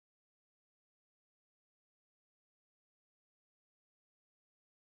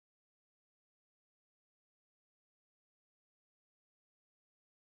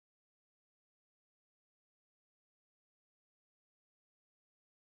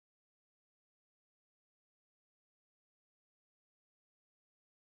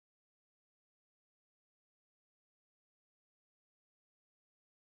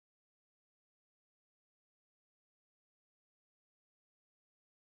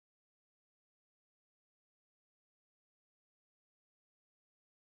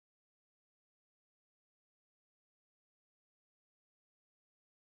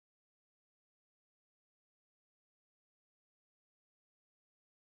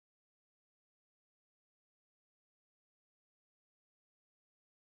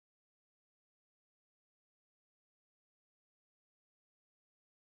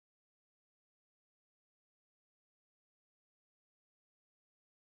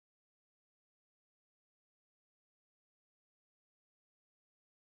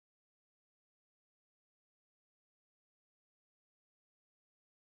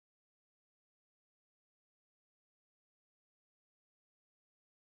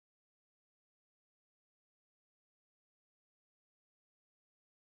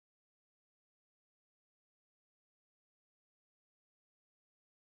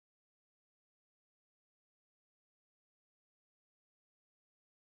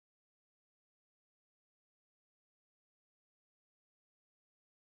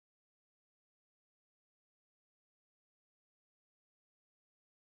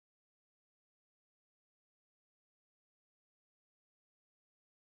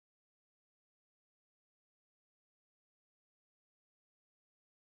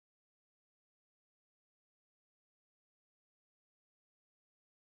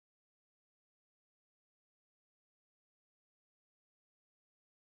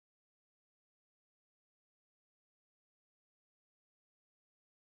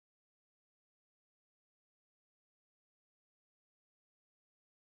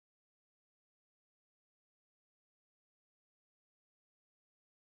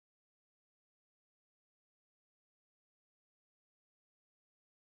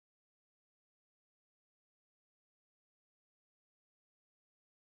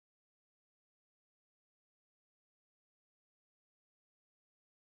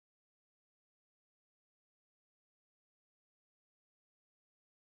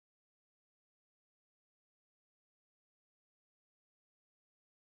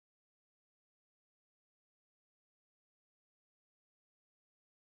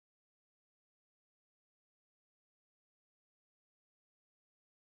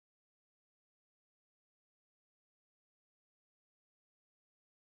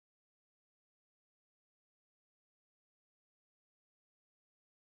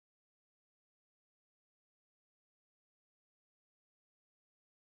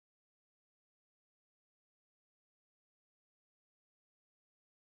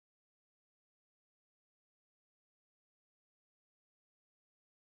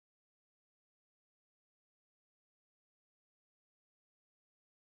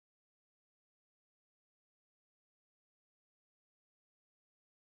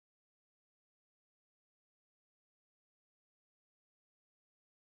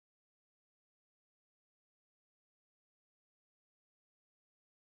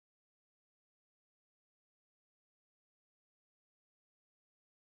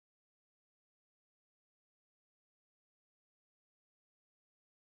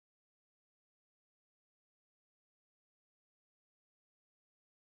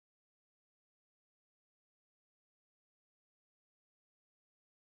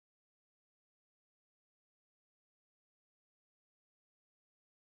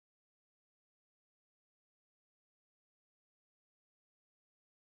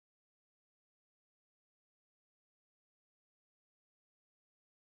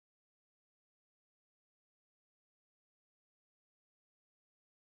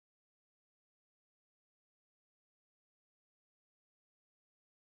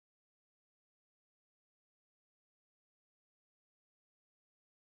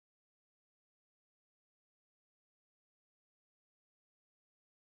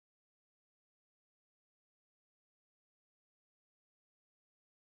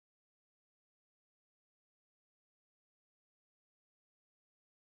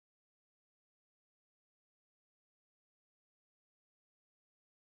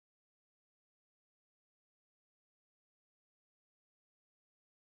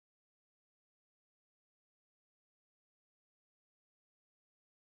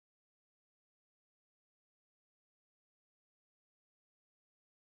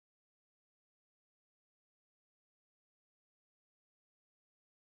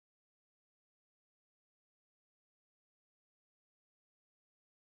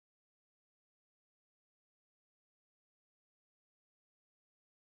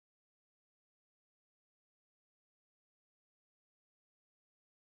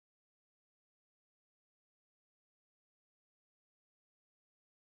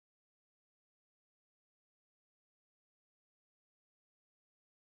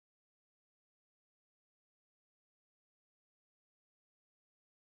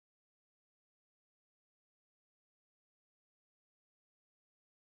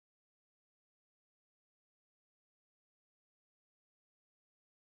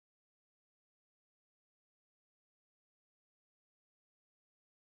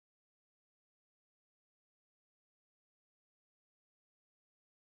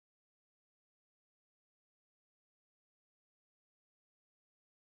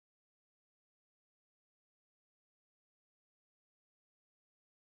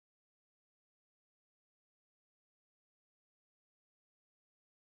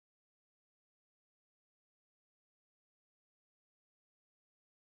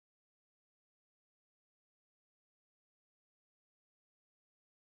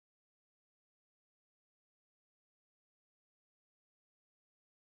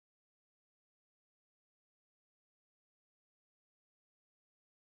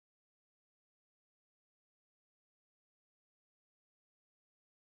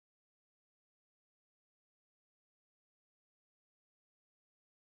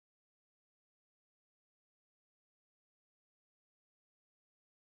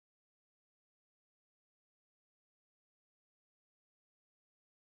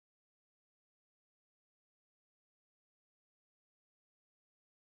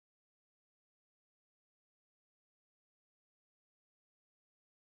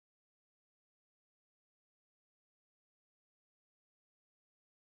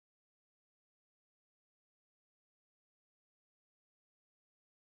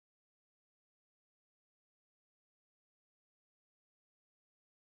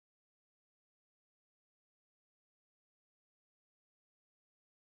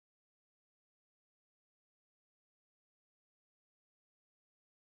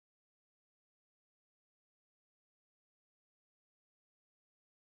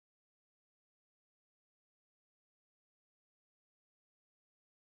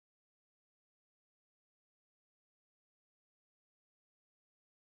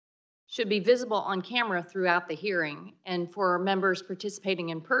should be visible on camera throughout the hearing. And for members participating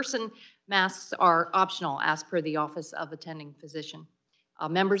in person, masks are optional as per the Office of Attending Physician.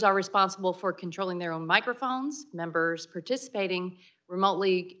 Members are responsible for controlling their own microphones. Members participating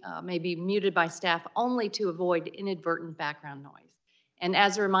remotely may be muted by staff only to avoid inadvertent background noise. And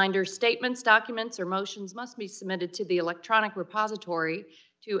as a reminder, statements, documents, or motions must be submitted to the electronic repository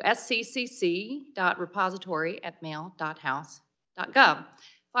to sccc.repository@mail.house.gov.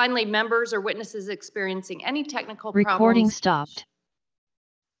 Finally, members or witnesses experiencing any technical Recording problems stopped.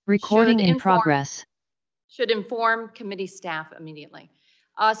 Recording in progress. Should inform committee staff immediately.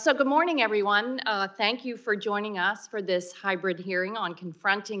 So good morning, everyone. Thank you for joining us for this hybrid hearing on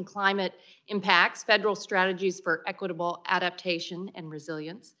confronting climate impacts, federal strategies for equitable adaptation and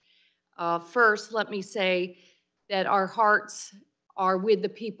resilience. First, let me say that our hearts are with the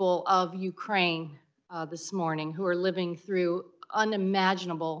people of Ukraine this morning who are living through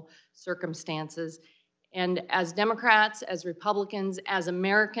unimaginable circumstances. And as Democrats, as Republicans, as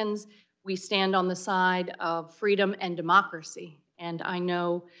Americans, we stand on the side of freedom and democracy. And I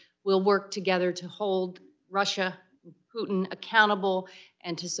know we'll work together to hold Russia, Putin accountable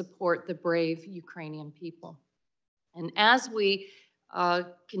and to support the brave Ukrainian people. And as we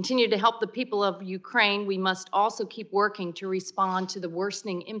continue to help the people of Ukraine, we must also keep working to respond to the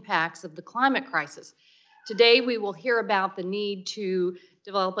worsening impacts of the climate crisis. Today, we will hear about the need to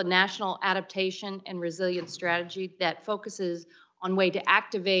develop a national adaptation and resilience strategy that focuses on ways to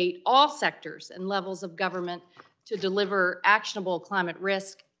activate all sectors and levels of government to deliver actionable climate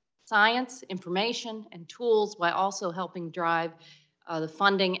risk science, information, and tools while also helping drive the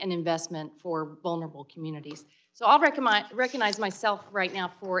funding and investment for vulnerable communities. So I'll recognize myself right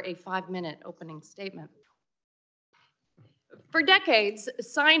now for a 5-minute opening statement. For decades,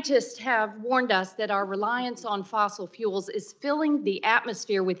 scientists have warned us that our reliance on fossil fuels is filling the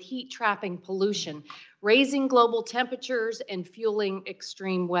atmosphere with heat-trapping pollution, raising global temperatures and fueling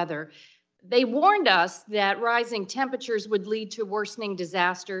extreme weather. They warned us that rising temperatures would lead to worsening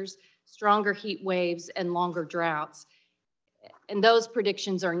disasters, stronger heat waves, and longer droughts. And those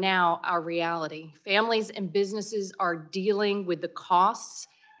predictions are now our reality. Families and businesses are dealing with the costs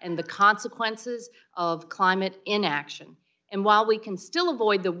and the consequences of climate inaction. And while we can still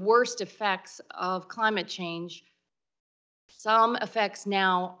avoid the worst effects of climate change, some effects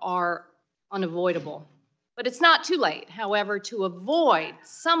now are unavoidable. But it's not too late, however, to avoid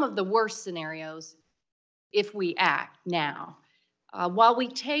some of the worst scenarios if we act now. While we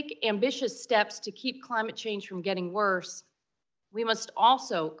take ambitious steps to keep climate change from getting worse, we must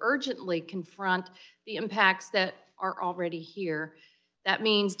also urgently confront the impacts that are already here. That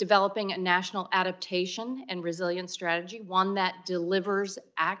means developing a national adaptation and resilience strategy, one that delivers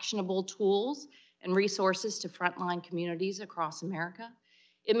actionable tools and resources to frontline communities across America.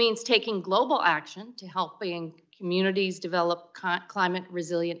 It means taking global action to helping communities develop climate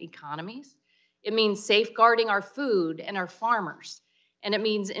resilient economies. It means safeguarding our food and our farmers. And it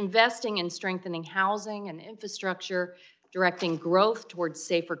means investing in strengthening housing and infrastructure, directing growth towards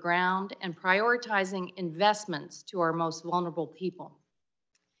safer ground, and prioritizing investments to our most vulnerable people.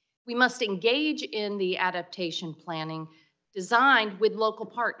 We must engage in the adaptation planning designed with local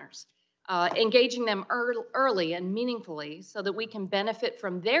partners, engaging them early and meaningfully so that we can benefit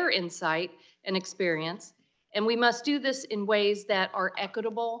from their insight and experience. And we must do this in ways that are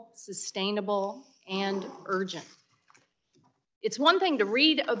equitable, sustainable, and urgent. It's one thing to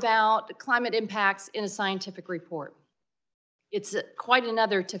read about climate impacts in a scientific report. It's quite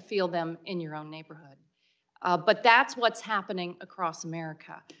another to feel them in your own neighborhood. But that's what's happening across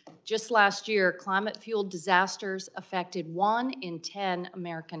America. Just last year, climate-fueled disasters affected 1 in 10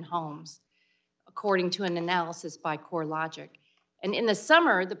 American homes, according to an analysis by CoreLogic. And in the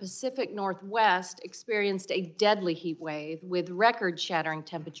summer, the Pacific Northwest experienced a deadly heat wave with record-shattering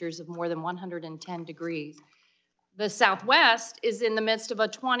temperatures of more than 110 degrees. The Southwest is in the midst of a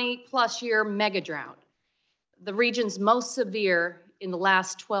 20-plus year mega drought, the region's most severe in the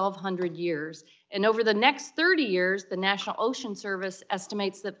last 1,200 years. And over the next 30 years, the National Ocean Service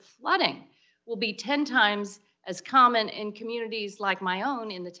estimates that flooding will be 10 times as common in communities like my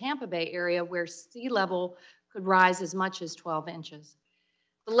own in the Tampa Bay area, where sea level could rise as much as 12 inches.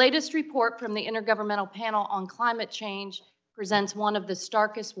 The latest report from the Intergovernmental Panel on Climate Change presents one of the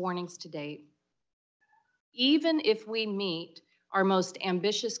starkest warnings to date. Even if we meet our most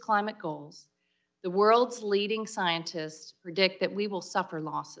ambitious climate goals, the world's leading scientists predict that we will suffer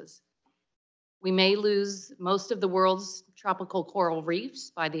losses. We may lose most of the world's tropical coral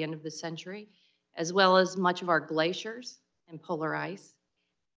reefs by the end of the century, as well as much of our glaciers and polar ice.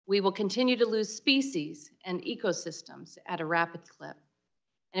 We will continue to lose species and ecosystems at a rapid clip.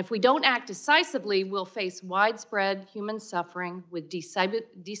 And if we don't act decisively, we'll face widespread human suffering with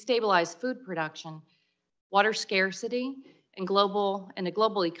destabilized food production, water scarcity, and a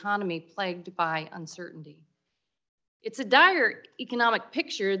global economy plagued by uncertainty. It's a dire economic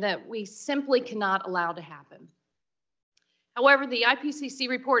picture that we simply cannot allow to happen. However, the IPCC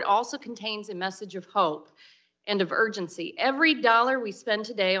report also contains a message of hope and of urgency. Every dollar we spend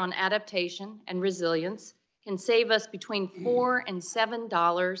today on adaptation and resilience can save us between $4 and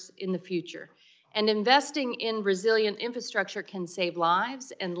 $7 in the future. And investing in resilient infrastructure can save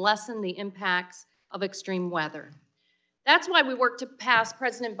lives and lessen the impacts of extreme weather. That's why we work to pass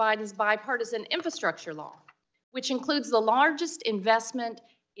President Biden's bipartisan infrastructure law, which includes the largest investment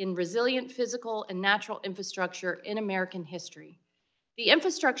in resilient physical and natural infrastructure in American history. The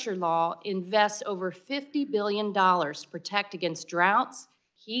infrastructure law invests over $50 billion to protect against droughts,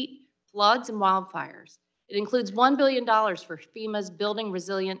 heat, floods, and wildfires. It includes $1 billion for FEMA's Building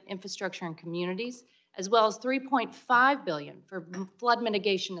Resilient Infrastructure in Communities, as well as $3.5 billion for flood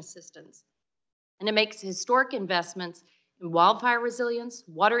mitigation assistance. And it makes historic investments in wildfire resilience,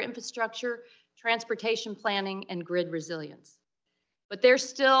 water infrastructure, transportation planning, and grid resilience. But there's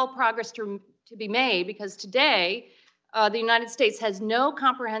still progress to be made because today, the United States has no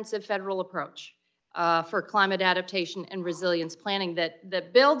comprehensive federal approach for climate adaptation and resilience planning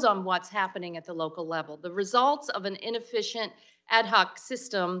that builds on what's happening at the local level. The results of an inefficient ad hoc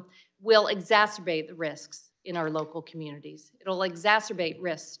system will exacerbate the risks in our local communities. It'll exacerbate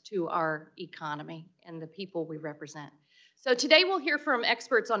risks to our economy and the people we represent. So today we'll hear from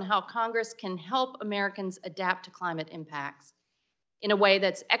experts on how Congress can help Americans adapt to climate impacts in a way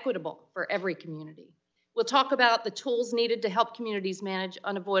that's equitable for every community. We'll talk about the tools needed to help communities manage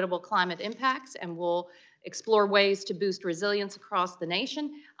unavoidable climate impacts, and we'll explore ways to boost resilience across the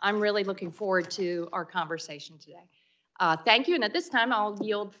nation. I'm really looking forward to our conversation today. Thank you, and at this time, I'll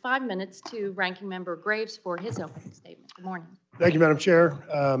yield 5 minutes to Ranking Member Graves for his opening statement. Good morning. Thank you, Madam Chair.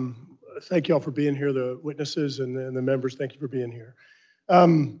 Thank you all for being here, the witnesses and the members. Thank you for being here.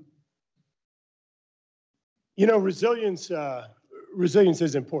 You know, resilience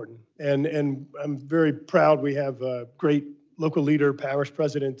is important, and I'm very proud we have a great local leader, Parish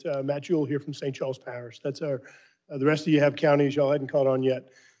President Matt Jewell here from St. Charles Parish. That's our. The rest of you have counties y'all hadn't caught on yet,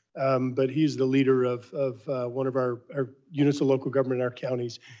 but he's the leader of one of our units of local government in our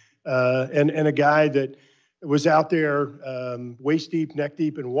counties, and a guy that was out there waist deep, neck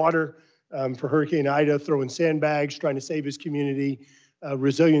deep in water for Hurricane Ida, throwing sandbags, trying to save his community.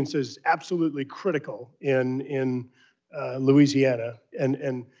 Resilience is absolutely critical in Louisiana,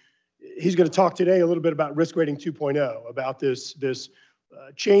 and he's going to talk today a little bit about Risk Rating 2.0, about this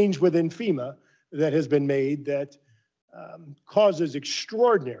change within FEMA that has been made that causes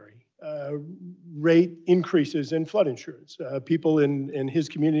extraordinary rate increases in flood insurance. People in his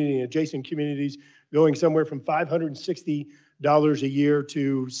community and adjacent communities going somewhere from $560 a year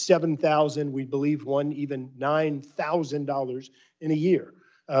to $7,000, we believe one even $9,000 in a year.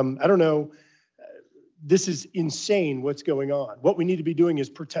 I don't know. This is insane what's going on. What we need to be doing is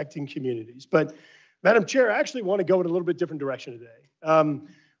protecting communities. But Madam Chair, I actually want to go in a little bit different direction today.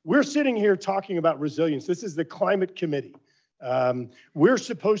 We're sitting here talking about resilience. This is the Climate Committee. We're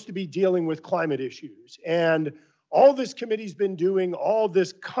supposed to be dealing with climate issues. And all this committee's been doing, all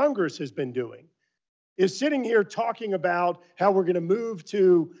this Congress has been doing, is sitting here talking about how we're going to move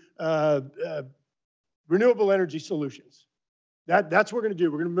to renewable energy solutions. That's what we're going to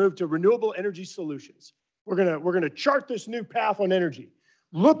do. We're going to move to renewable energy solutions. We're going to chart this new path on energy.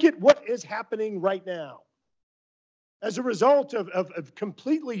 Look at what is happening right now. As a result of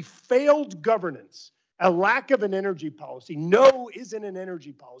completely failed governance, a lack of an energy policy. No isn't an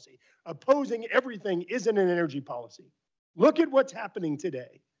energy policy. Opposing everything isn't an energy policy. Look at what's happening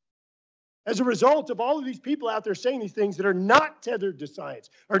today. As a result of all of these people out there saying these things that are not tethered to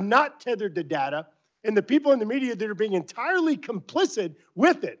science, are not tethered to data, and the people in the media that are being entirely complicit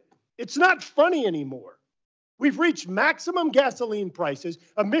with it, it's not funny anymore. We've reached maximum gasoline prices.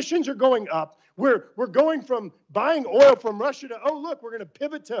 Emissions are going up. We're going from buying oil from Russia to, oh, look, we're going to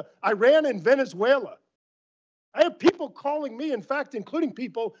pivot to Iran and Venezuela. I have people calling me, in fact, including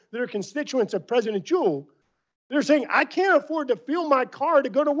people that are constituents of President Jewell. They're saying, I can't afford to fuel my car to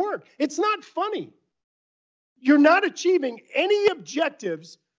go to work. It's not funny. You're not achieving any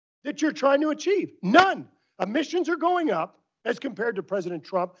objectives that you're trying to achieve. None. Emissions are going up as compared to President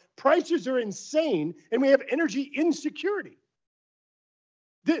Trump. Prices are insane, and we have energy insecurity.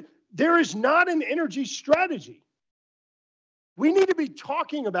 There is not an energy strategy. We need to be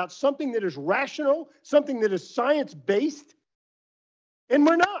talking about something that is rational, something that is science-based, and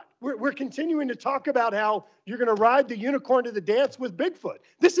we're not. We're continuing to talk about how you're going to ride the unicorn to the dance with Bigfoot.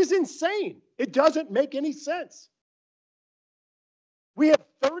 This is insane. It doesn't make any sense. We have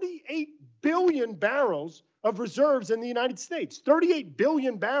 38 billion barrels of reserves in the United States, 38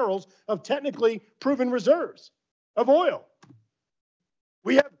 billion barrels of technically proven reserves of oil.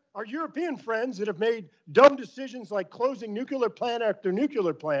 We have our European friends that have made dumb decisions like closing nuclear plant after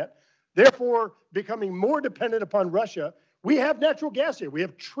nuclear plant, therefore becoming more dependent upon Russia. We have natural gas here. We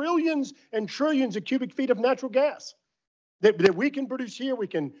have trillions and trillions of cubic feet of natural gas that we can produce here. We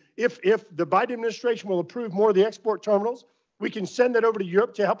can, if the Biden administration will approve more of the export terminals, we can send that over to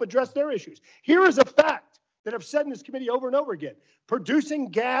Europe to help address their issues. Here is a fact that I've said in this committee over and over again. Producing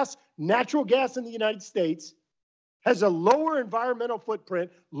gas, natural gas in the United States has a lower environmental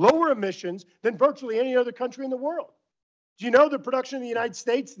footprint, lower emissions than virtually any other country in the world. Do you know the production in the United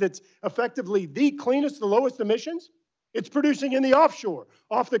States that's effectively the cleanest, the lowest emissions? It's producing in the offshore,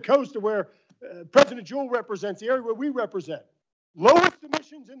 off the coast of where President Jewell represents, the area where we represent. Lowest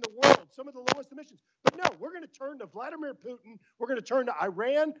emissions in the world, some of the lowest emissions. But no, we're going to turn to Vladimir Putin. We're going to turn to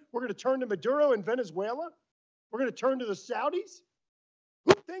Iran. We're going to turn to Maduro in Venezuela. We're going to turn to the Saudis.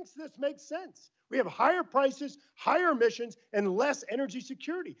 Who thinks this makes sense? We have higher prices, higher emissions, and less energy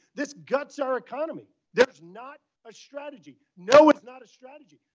security. This guts our economy. There's not a strategy. No, it's not a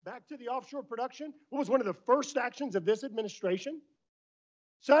strategy. Back to the offshore production, what was one of the first actions of this administration?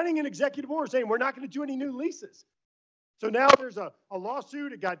 Signing an executive order saying we're not going to do any new leases. So now there's a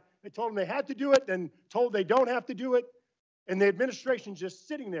lawsuit. They told them they had to do it, then told they don't have to do it, and the administration's just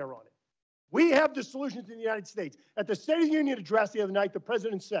sitting there on it. We have the solutions in the United States. At the State of the Union address the other night, the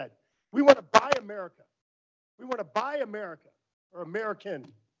president said, we want to buy America. We want to buy America, or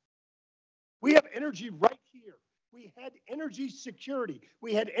American. We have energy right here. We had energy security.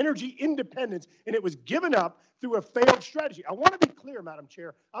 We had energy independence, and it was given up through a failed strategy. I want to be clear, Madam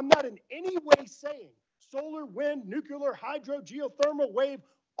Chair. I'm not in any way saying solar, wind, nuclear, hydro, geothermal, wave,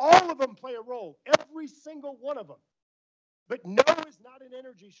 all of them play a role, every single one of them. But no is not an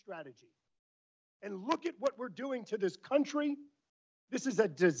energy strategy. And look at what we're doing to this country. This is a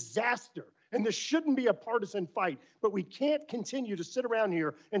disaster, and this shouldn't be a partisan fight, but we can't continue to sit around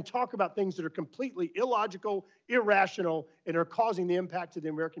here and talk about things that are completely illogical, irrational, and are causing the impact to the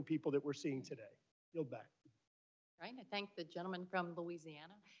American people that we're seeing today. Yield back. Right, I thank the gentleman from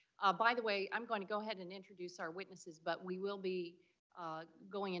Louisiana. By the way, I'm going to go ahead and introduce our witnesses, but we will be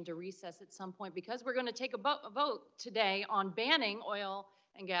going into recess at some point because we're going to take a vote today on banning oil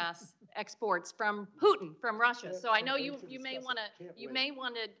and gas exports from Putin, from Russia. So I know you may want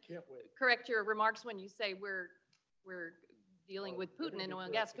to correct your remarks when you say we're dealing with Putin and oil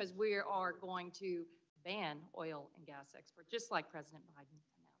and gas, because we are going to ban oil and gas exports, just like President Biden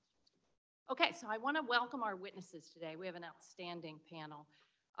announced. Okay, so I want to welcome our witnesses today. We have an outstanding panel.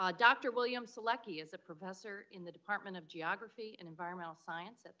 Dr. William Selecki is a professor in the Department of Geography and Environmental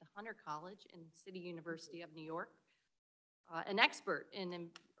Science at the Hunter College and City University of New York. An expert in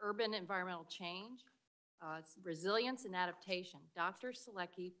urban environmental change, resilience, and adaptation. Dr.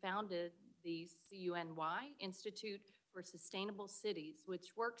 Selecki founded the CUNY Institute for Sustainable Cities, which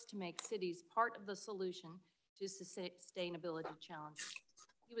works to make cities part of the solution to sustainability challenges.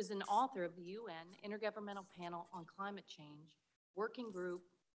 He was an author of the UN Intergovernmental Panel on Climate Change, Working Group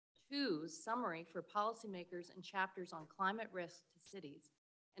 2's Summary for Policymakers and Chapters on Climate Risk to Cities,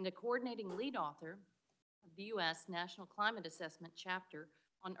 and a coordinating lead author of the U.S. National Climate Assessment Chapter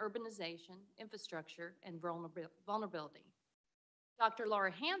on Urbanization, Infrastructure, and Vulnerability. Dr.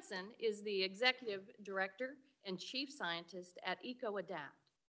 Laura Hansen is the Executive Director and Chief Scientist at EcoAdapt.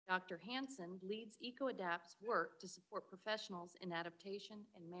 Dr. Hansen leads EcoAdapt's work to support professionals in adaptation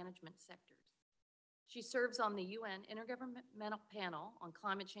and management sectors. She serves on the UN Intergovernmental Panel on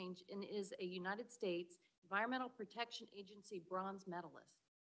Climate Change and is a United States Environmental Protection Agency bronze medalist.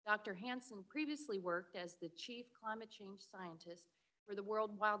 Dr. Hansen previously worked as the Chief Climate Change Scientist for the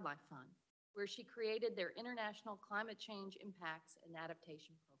World Wildlife Fund, where she created their International Climate Change Impacts and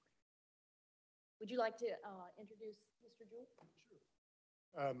Adaptation Program. Would you like to introduce Mr. Jewell?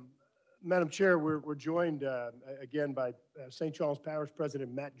 Sure. Madam Chair, we're joined again by St. Charles Parish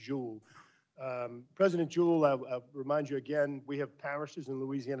President Matt Jewell. President Jewell, I'll remind you again, we have parishes in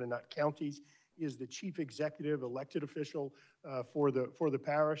Louisiana, not counties. He is the chief executive elected official for the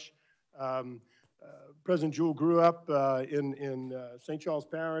parish. President Jewell grew up in St. Charles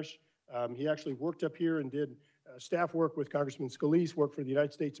Parish. He actually worked up here and did staff work with Congressman Scalise, worked for the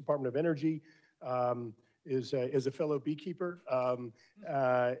United States Department of Energy, is a fellow beekeeper,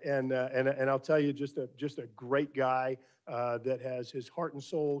 and I'll tell you, just a great guy that has his heart and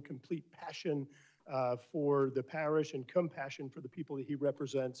soul, complete passion for the parish and compassion for the people that he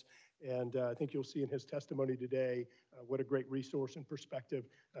represents. And I think you'll see in his testimony today what a great resource and perspective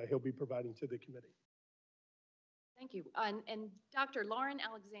he'll be providing to the committee. Thank you. And Dr. Lauren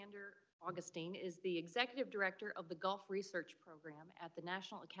Alexander Augustine is the Executive Director of the Gulf Research Program at the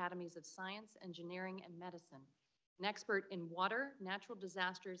National Academies of Science, Engineering, and Medicine. An expert in water, natural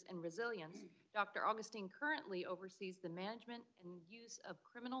disasters, and resilience, Dr. Augustine currently oversees the management and use of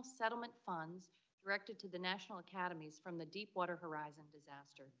criminal settlement funds directed to the National Academies from the Deepwater Horizon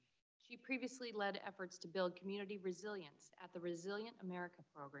disaster. She previously led efforts to build community resilience at the Resilient America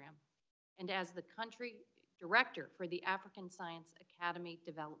program and as the country director for the African Science Academy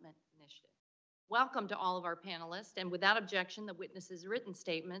Development Initiative. Welcome to all of our panelists, and without objection, the witnesses' written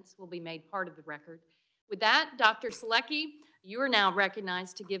statements will be made part of the record. With that, Dr. Selecki, you are now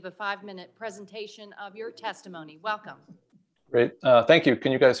recognized to give a 5-minute presentation of your testimony. Welcome. Great. Thank you.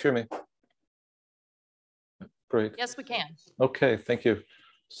 Can you guys hear me? Great. Yes, we can. Okay, thank you.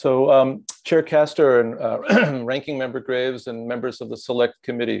 So Chair Castor and Ranking Member Graves and members of the Select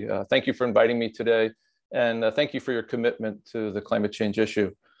Committee, thank you for inviting me today. And thank you for your commitment to the climate change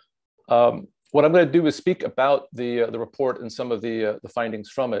issue. What I'm going to do is speak about the report and some of the findings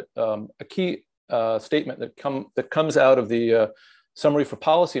from it. A key statement that comes out of the summary for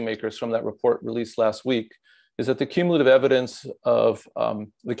policymakers from that report released last week is that the cumulative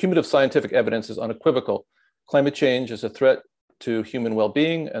scientific evidence is unequivocal. Climate change is a threat to human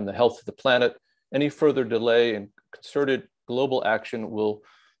well-being and the health of the planet. Any further delay in concerted global action will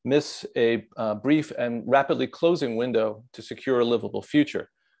miss a brief and rapidly closing window to secure a livable future.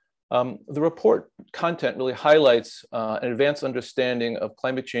 The report content really highlights an advanced understanding of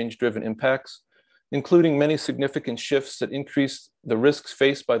climate change-driven impacts, including many significant shifts that increase the risks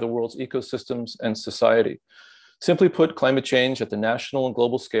faced by the world's ecosystems and society. Simply put, climate change at the national and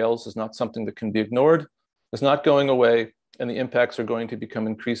global scales is not something that can be ignored, it's not going away, and the impacts are going to become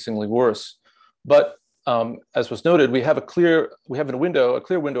increasingly worse. But as was noted, we have a clear window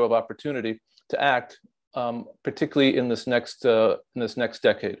of opportunity to act, particularly in this next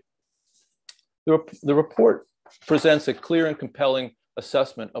decade. The report presents a clear and compelling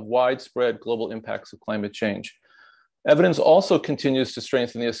assessment of widespread global impacts of climate change. Evidence also continues to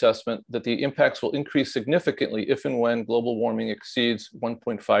strengthen the assessment that the impacts will increase significantly if and when global warming exceeds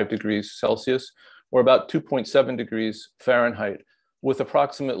 1.5 degrees Celsius, or about 2.7 degrees Fahrenheit, with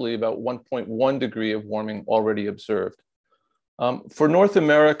approximately about 1.1 degree of warming already observed. For North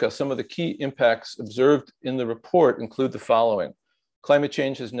America, some of the key impacts observed in the report include the following. Climate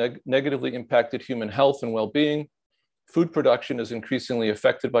change has negatively impacted human health and well-being. Food production is increasingly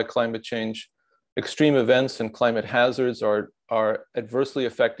affected by climate change. Extreme events and climate hazards are adversely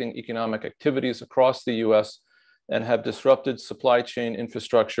affecting economic activities across the US and have disrupted supply chain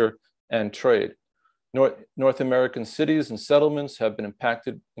infrastructure and trade. North American cities and settlements have been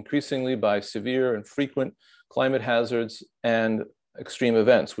impacted increasingly by severe and frequent climate hazards and extreme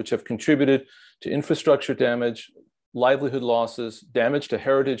events, which have contributed to infrastructure damage, livelihood losses, damage to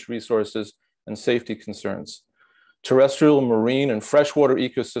heritage resources, and safety concerns. Terrestrial, marine, and freshwater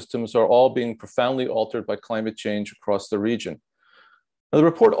ecosystems are all being profoundly altered by climate change across the region. Now, the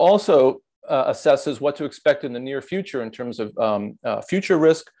report also assesses what to expect in the near future in terms of future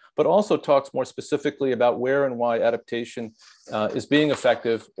risk, but also talks more specifically about where and why adaptation is being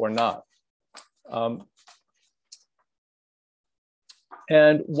effective or not.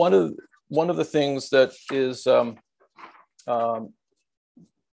 And one of the things that is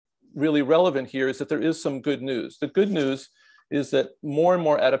really relevant here is that there is some good news. The good news is that more and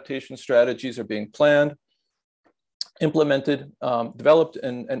more adaptation strategies are being planned, implemented, developed,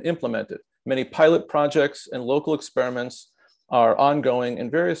 and implemented. Many pilot projects and local experiments are ongoing, and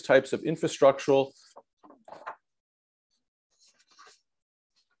various types of infrastructural,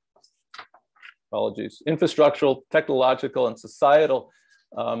 technological, and societal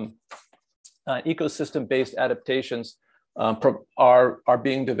ecosystem-based adaptations are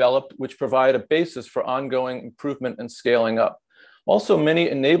being developed, which provide a basis for ongoing improvement and scaling up. Also, many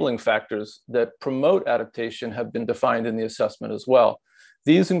enabling factors that promote adaptation have been defined in the assessment as well.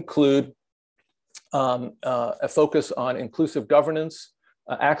 These include a focus on inclusive governance,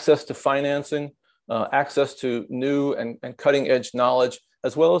 access to financing, access to new and cutting-edge knowledge,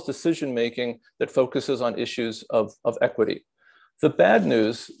 as well as decision-making that focuses on issues of equity. The bad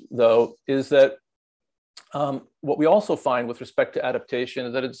news, though, is that what we also find with respect to adaptation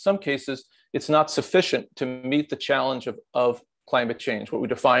is that in some cases, it's not sufficient to meet the challenge of climate change, what we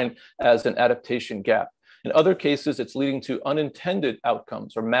define as an adaptation gap. In other cases, it's leading to unintended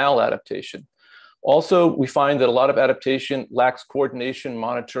outcomes or maladaptation. Also, we find that a lot of adaptation lacks coordination,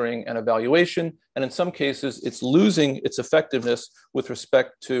 monitoring, and evaluation. And in some cases, it's losing its effectiveness with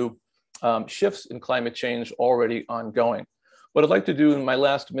respect to shifts in climate change already ongoing. What I'd like to do in my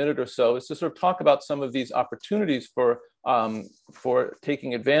last minute or so is to sort of talk about some of these opportunities for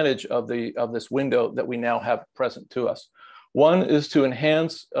taking advantage of this window that we now have present to us. One is to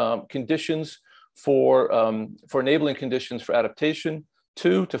enhance conditions for enabling conditions for adaptation.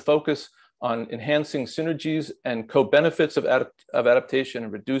 Two, to focus on enhancing synergies and co-benefits of adaptation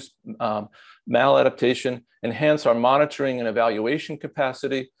and reduce maladaptation, enhance our monitoring and evaluation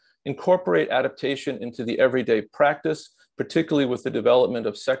capacity, incorporate adaptation into the everyday practice, particularly with the development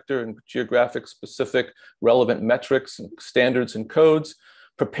of sector and geographic specific relevant metrics and standards and codes,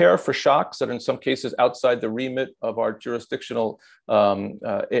 prepare for shocks that are in some cases outside the remit of our jurisdictional,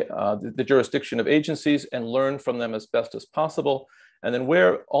 the jurisdiction of agencies, and learn from them as best as possible. And then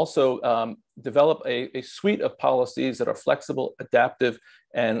also develop a suite of policies that are flexible, adaptive,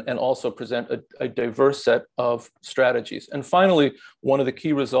 and also present a diverse set of strategies. And finally, one of the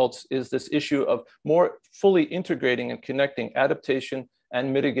key results is this issue of more fully integrating and connecting adaptation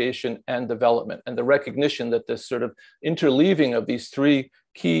and mitigation and development, and the recognition that this sort of interleaving of these three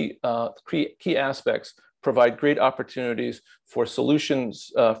key aspects provide great opportunities for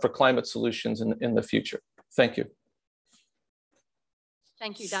solutions, for climate solutions in the future. Thank you.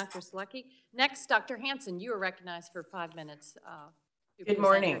 Thank you, Dr. Selecki. Next, Dr. Hansen, you are recognized for 5 minutes to Good present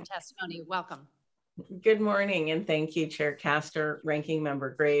morning. your testimony. Welcome. Good morning, and thank you, Chair Castor, Ranking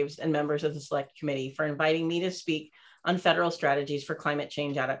Member Graves, and members of the Select Committee for inviting me to speak on federal strategies for climate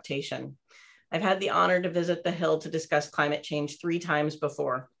change adaptation. I've had the honor to visit the Hill to discuss climate change 3 times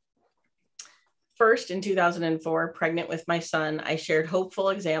before. First, in 2004, pregnant with my son, I shared hopeful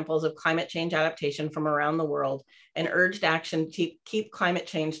examples of climate change adaptation from around the world and urged action to keep climate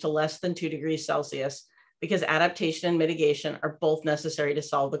change to less than 2 degrees Celsius, because adaptation and mitigation are both necessary to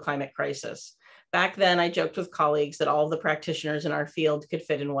solve the climate crisis. Back then, I joked with colleagues that all of the practitioners in our field could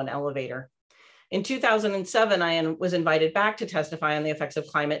fit in one elevator. In 2007, I was invited back to testify on the effects of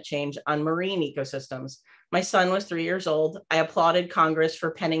climate change on marine ecosystems. My son was 3 years old. I applauded Congress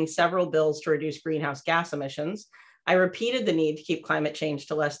for penning several bills to reduce greenhouse gas emissions. I repeated the need to keep climate change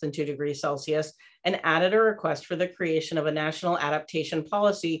to less than 2 degrees Celsius and added a request for the creation of a national adaptation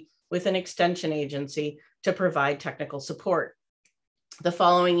policy with an extension agency to provide technical support. The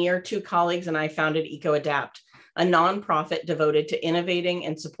following year, 2 colleagues and I founded EcoAdapt, a nonprofit devoted to innovating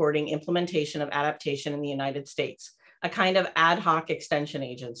and supporting implementation of adaptation in the United States, a kind of ad hoc extension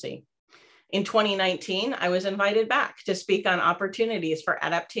agency. In 2019, I was invited back to speak on opportunities for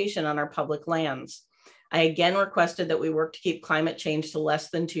adaptation on our public lands. I again requested that we work to keep climate change to less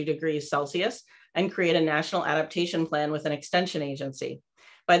than 2 degrees Celsius and create a national adaptation plan with an extension agency.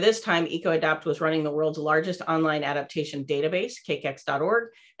 By this time, EcoAdapt was running the world's largest online adaptation database, kkex.org,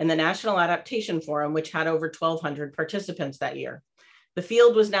 and the National Adaptation Forum, which had over 1,200 participants that year. The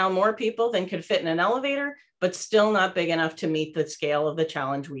field was now more people than could fit in an elevator, but still not big enough to meet the scale of the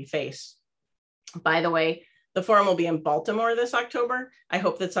challenge we face. By the way, the forum will be in Baltimore this October. I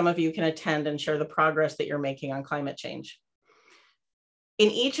hope that some of you can attend and share the progress that you're making on climate change. In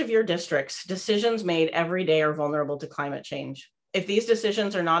each of your districts, decisions made every day are vulnerable to climate change. If these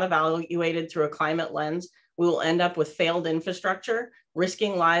decisions are not evaluated through a climate lens, we will end up with failed infrastructure,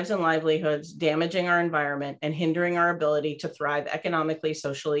 risking lives and livelihoods, damaging our environment, and hindering our ability to thrive economically,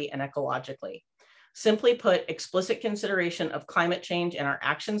 socially, and ecologically. Simply put, explicit consideration of climate change and our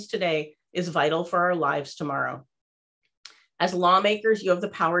actions today is vital for our lives tomorrow. As lawmakers, you have the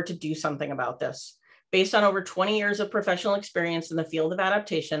power to do something about this. Based on over 20 years of professional experience in the field of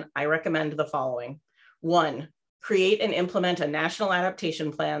adaptation, I recommend the following. 1, create and implement a national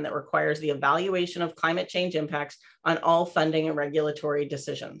adaptation plan that requires the evaluation of climate change impacts on all funding and regulatory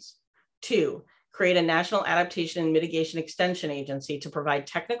decisions. 2, create a national adaptation and mitigation extension agency to provide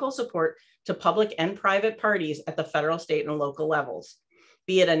technical support to public and private parties at the federal, state, and local levels.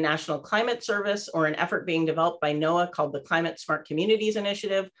 Be it a national climate service or an effort being developed by NOAA called the Climate Smart Communities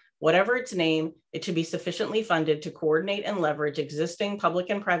Initiative, whatever its name, it should be sufficiently funded to coordinate and leverage existing public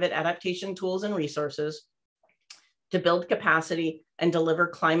and private adaptation tools and resources to build capacity and deliver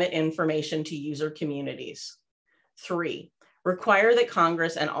climate information to user communities. 3, require that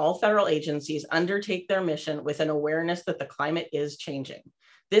Congress and all federal agencies undertake their mission with an awareness that the climate is changing.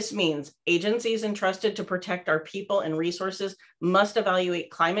 This means agencies entrusted to protect our people and resources must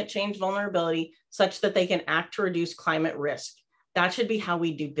evaluate climate change vulnerability such that they can act to reduce climate risk. That should be how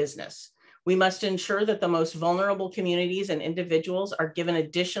we do business. We must ensure that the most vulnerable communities and individuals are given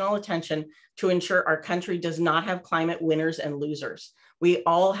additional attention to ensure our country does not have climate winners and losers. We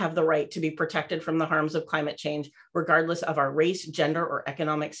all have the right to be protected from the harms of climate change, regardless of our race, gender, or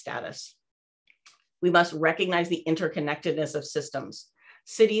economic status. We must recognize the interconnectedness of systems.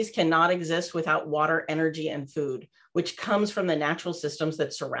 Cities cannot exist without water, energy, and food, which comes from the natural systems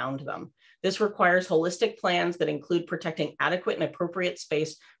that surround them. This requires holistic plans that include protecting adequate and appropriate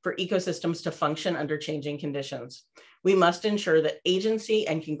space for ecosystems to function under changing conditions. We must ensure that agency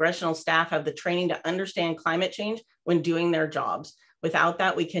and congressional staff have the training to understand climate change when doing their jobs. Without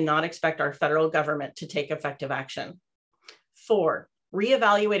that, we cannot expect our federal government to take effective action. 4,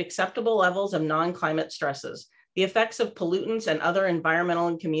 reevaluate acceptable levels of non-climate stresses. The effects of pollutants and other environmental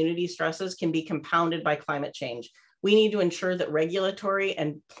and community stresses can be compounded by climate change. We need to ensure that regulatory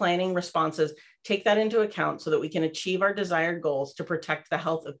and planning responses take that into account so that we can achieve our desired goals to protect the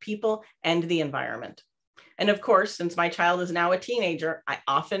health of people and the environment. And of course, since my child is now a teenager, I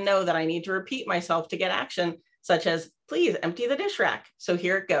often know that I need to repeat myself to get action, such as, please empty the dish rack. So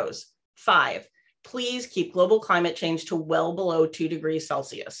here it goes. 5, please keep global climate change to well below 2 degrees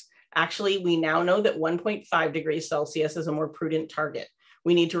Celsius. Actually, we now know that 1.5 degrees Celsius is a more prudent target.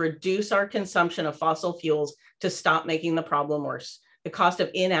 We need to reduce our consumption of fossil fuels to stop making the problem worse. The cost of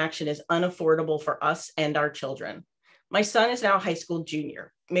inaction is unaffordable for us and our children. My son is now a high school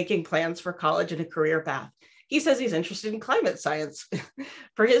junior, making plans for college and a career path. He says he's interested in climate science.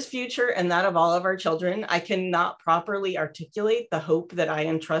 For his future and that of all of our children, I cannot properly articulate the hope that I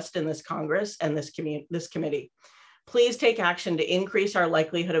entrust in this Congress and this committee. Please take action to increase our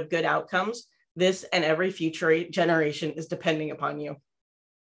likelihood of good outcomes. This and every future generation is depending upon you.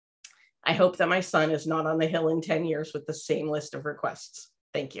 I hope that my son is not on the Hill in 10 years with the same list of requests.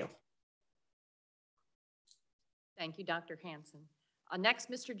 Thank you. Thank you, Dr. Hansen. Next,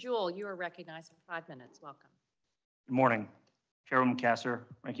 Mr. Jewell, you are recognized for 5 minutes. Welcome. Good morning, Chairwoman Kasser,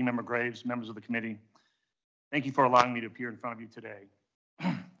 Ranking Member Graves, members of the committee. Thank you for allowing me to appear in front of you today.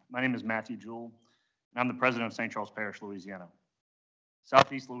 My name is Matthew Jewell, and I'm the president of St. Charles Parish, Louisiana.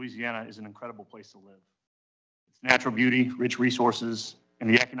 Southeast Louisiana is an incredible place to live. Its natural beauty, rich resources, and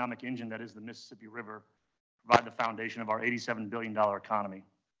the economic engine that is the Mississippi River provide the foundation of our $87 billion economy.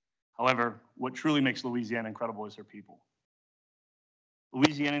 However, what truly makes Louisiana incredible is her people.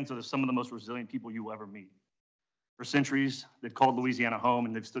 Louisianans are some of the most resilient people you will ever meet. For centuries, they've called Louisiana home,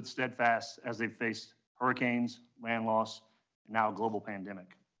 and they've stood steadfast as they've faced hurricanes, land loss, and now a global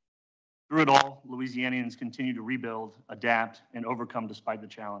pandemic. Through it all, Louisianians continue to rebuild, adapt, and overcome despite the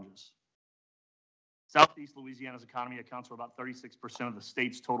challenges. Southeast Louisiana's economy accounts for about 36% of the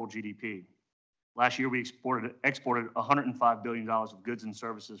state's total GDP. Last year, we exported $105 billion of goods and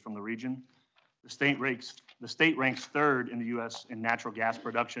services from the region. The state ranks third in the U.S. in natural gas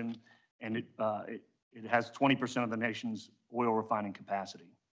production, and it has 20% of the nation's oil refining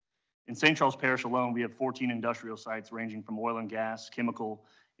capacity. In St. Charles Parish alone, we have 14 industrial sites ranging from oil and gas, chemical,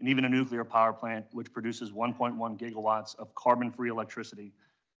 and even a nuclear power plant, which produces 1.1 gigawatts of carbon-free electricity,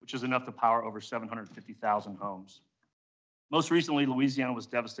 which is enough to power over 750,000 homes. Most recently, Louisiana was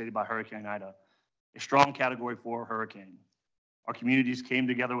devastated by Hurricane Ida, a strong Category 4 hurricane. Our communities came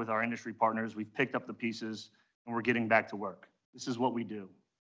together with our industry partners. We've picked up the pieces, and we're getting back to work. This is what we do.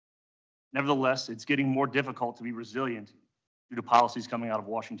 Nevertheless, it's getting more difficult to be resilient due to policies coming out of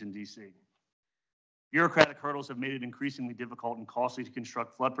Washington, D.C. Bureaucratic hurdles have made it increasingly difficult and costly to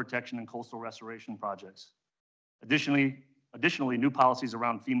construct flood protection and coastal restoration projects. Additionally, new policies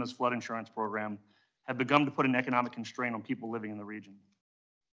around FEMA's flood insurance program have begun to put an economic constraint on people living in the region.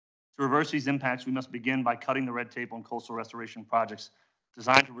 To reverse these impacts, we must begin by cutting the red tape on coastal restoration projects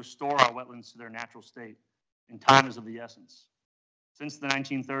designed to restore our wetlands to their natural state, and time is of the essence. Since the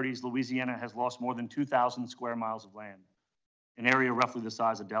 1930s, Louisiana has lost more than 2,000 square miles of land, an area roughly the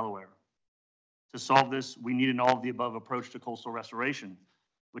size of Delaware. To solve this, we need an all-of-the-above approach to coastal restoration,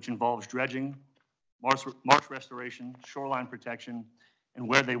 which involves dredging, marsh restoration, shoreline protection, and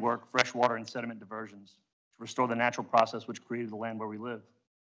where they work, freshwater and sediment diversions to restore the natural process which created the land where we live.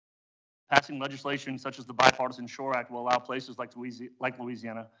 Passing legislation such as the Bipartisan Shore Act will allow places like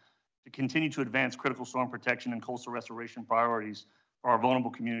Louisiana to continue to advance critical storm protection and coastal restoration priorities for our vulnerable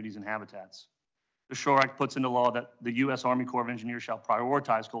communities and habitats. The Shore Act puts into law that the U.S. Army Corps of Engineers shall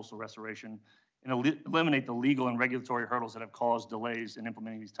prioritize coastal restoration and eliminate the legal and regulatory hurdles that have caused delays in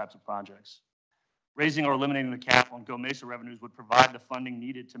implementing these types of projects. Raising or eliminating the cap on Go Mesa revenues would provide the funding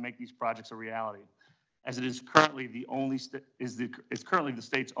needed to make these projects a reality, as it is currently the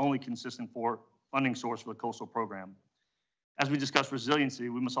state's only consistent funding source for the coastal program. As we discuss resiliency,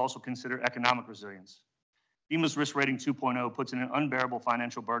 we must also consider economic resilience. FEMA's Risk Rating 2.0 puts an unbearable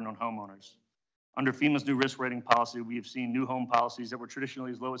financial burden on homeowners. Under FEMA's new risk rating policy, we have seen new home policies that were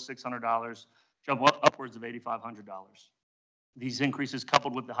traditionally as low as $600 jump upwards of $8,500. These increases,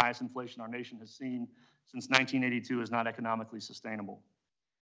 coupled with the highest inflation our nation has seen since 1982, is not economically sustainable.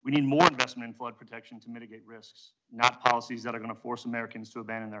 We need more investment in flood protection to mitigate risks, not policies that are going to force Americans to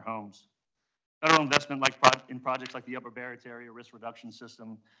abandon their homes. Federal investment in projects like the Upper Barrett Area Risk Reduction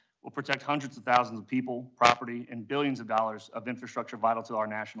System will protect hundreds of thousands of people, property, and billions of dollars of infrastructure vital to our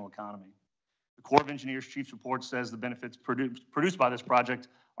national economy. The Corps of Engineers Chief's report says the benefits produced by this project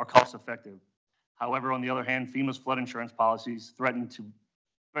are cost effective. However, on the other hand, FEMA's flood insurance policies threaten to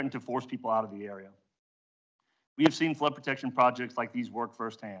force people out of the area. We have seen flood protection projects like these work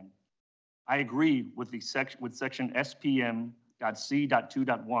firsthand. I agree with section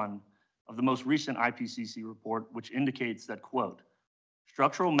SPM.C.2.1 of the most recent IPCC report, which indicates that, quote,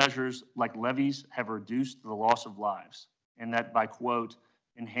 structural measures like levees have reduced the loss of lives, and that by, quote,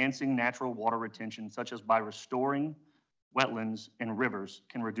 enhancing natural water retention, such as by restoring wetlands and rivers,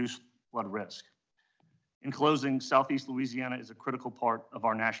 can reduce flood risk. In closing, Southeast Louisiana is a critical part of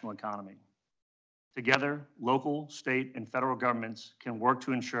our national economy. Together, local, state, and federal governments can work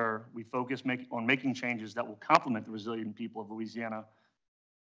to ensure we focus on making changes that will complement the resilient people of Louisiana.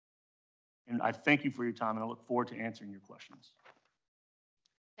 And I thank you for your time, and I look forward to answering your questions.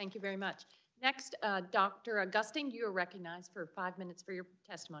 Thank you very much. Next, Dr. Augustine, you are recognized for 5 minutes for your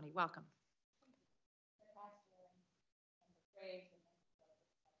testimony. Welcome.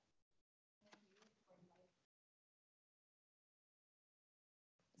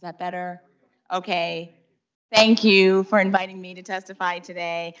 Is that better? Okay. Thank you for inviting me to testify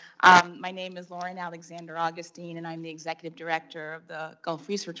today. My name is Lauren Alexander Augustine, and I'm the Executive Director of the Gulf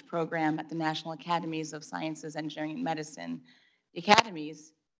Research Program at the National Academies of Sciences, Engineering, and Medicine. The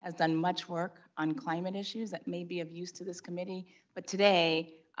Academies has done much work on climate issues that may be of use to this committee, but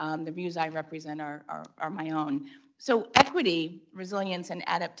today, the views I represent are my own. So equity, resilience, and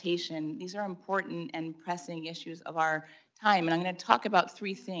adaptation, these are important and pressing issues of our time, and I'm going to talk about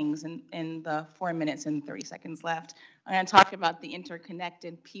three things in the 4 minutes and 30 seconds left. I'm going to talk about the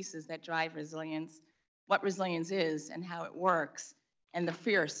interconnected pieces that drive resilience, what resilience is and how it works, and the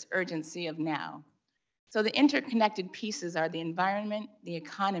fierce urgency of now. So the interconnected pieces are the environment, the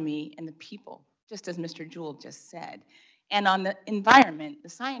economy, and the people, just as Mr. Jewell just said. And on the environment, the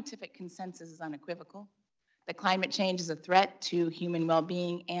scientific consensus is unequivocal. that climate change is a threat to human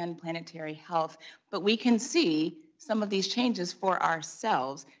well-being and planetary health. But we can see some of these changes for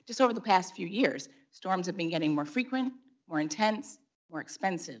ourselves just over the past few years. Storms have been getting more frequent, more intense, more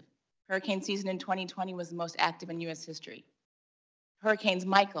expensive. Hurricane season in 2020 was the most active in U.S. history. Hurricanes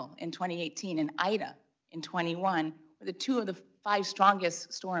Michael in 2018 and Ida in 21 were the two of the 5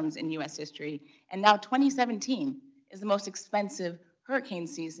 strongest storms in U.S. history. And now 2017 is the most expensive hurricane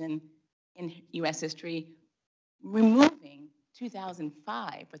season in U.S. history, removing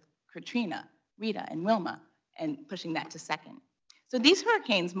 2005 with Katrina, Rita, and Wilma, and pushing that to second. So these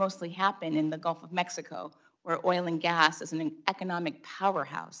hurricanes mostly happen in the Gulf of Mexico, where oil and gas is an economic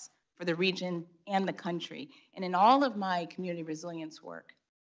powerhouse for the region and the country. And in all of my community resilience work,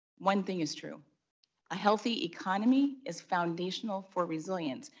 one thing is true. A healthy economy is foundational for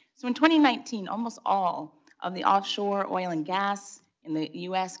resilience. So in 2019, almost all of the offshore oil and gas in the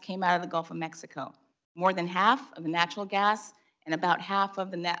U.S. came out of the Gulf of Mexico. More than half of the natural gas and about half of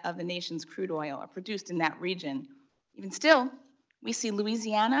the nation's crude oil are produced in that region. Even still, we see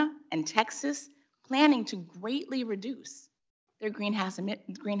Louisiana and Texas planning to greatly reduce their greenhouse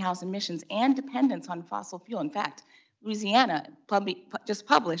emissions and dependence on fossil fuel. In fact, Louisiana just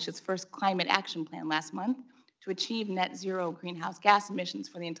published its first climate action plan last month to achieve net zero greenhouse gas emissions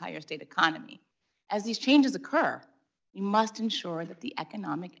for the entire state economy. As these changes occur, we must ensure that the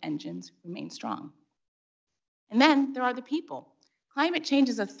economic engines remain strong. And then there are the people. Climate change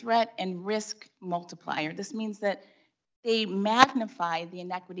is a threat and risk multiplier. This means that they magnify the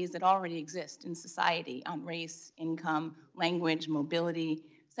inequities that already exist in society on race, income, language, mobility,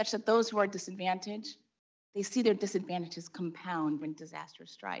 such that those who are disadvantaged, they see their disadvantages compound when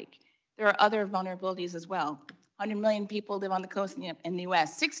disasters strike. There are other vulnerabilities as well. 100 million people live on the coast in the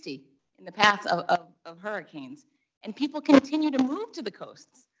US, 60 in the path of hurricanes. And people continue to move to the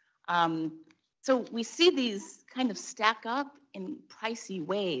coasts. So we see these kind of stack up in pricey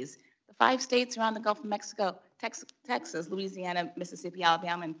ways. The 5 states around the Gulf of Mexico, Texas, Louisiana, Mississippi,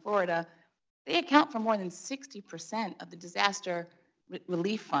 Alabama, and Florida, they account for more than 60% of the disaster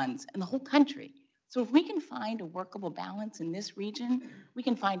relief funds in the whole country. So if we can find a workable balance in this region, we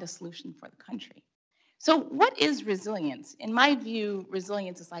can find a solution for the country. So what is resilience? In my view,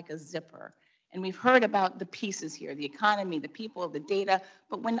 resilience is like a zipper. And we've heard about the pieces here, the economy, the people, the data.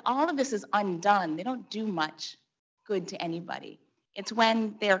 But when all of this is undone, they don't do much good to anybody. It's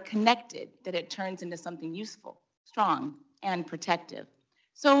when they're connected that it turns into something useful, strong, and protective.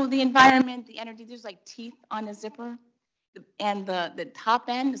 So the environment, the energy, there's like teeth on a zipper. And the top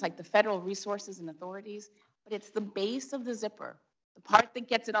end is like the federal resources and authorities, but it's the base of the zipper. The part that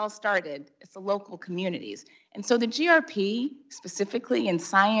gets it all started, it's the local communities. And so the GRP, specifically in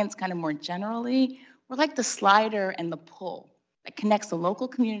science, kind of more generally, we're like the slider and the pull that connects the local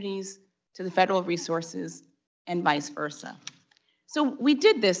communities to the federal resources and vice versa. So we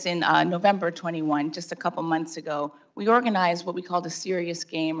did this in November 21, just a couple months ago. We organized what we called a serious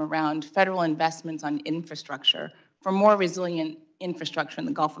game around federal investments on infrastructure for more resilient infrastructure in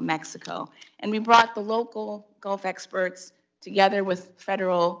the Gulf of Mexico. And we brought the local Gulf experts together with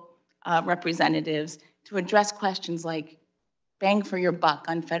federal representatives to address questions like bang for your buck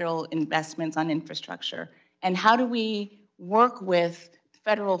on federal investments on infrastructure. And how do we work with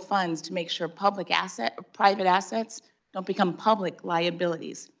federal funds to make sure private assets don't become public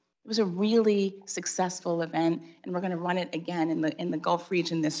liabilities. It was a really successful event, and we're going to run it again in the Gulf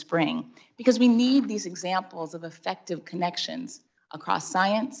region this spring, because we need these examples of effective connections across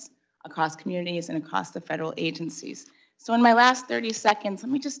science, across communities, and across the federal agencies. So in my last 30 seconds,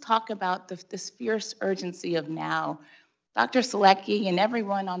 let me just talk about this fierce urgency of now. Dr. Selecki and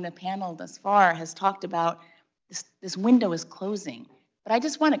everyone on the panel thus far has talked about this window is closing. But I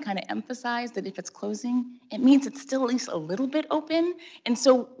just want to kind of emphasize that if it's closing, it means it's still at least a little bit open. And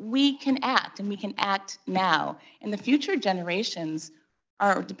so we can act, and we can act now. And the future generations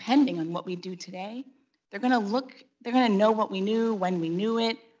are depending on what we do today. They're going to know what we knew, when we knew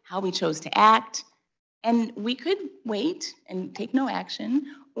it, how we chose to act. And we could wait and take no action,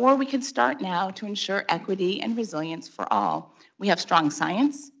 or we could start now to ensure equity and resilience for all. We have strong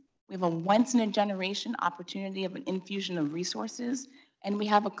science. We have a once-in-a-generation opportunity of an infusion of resources. And we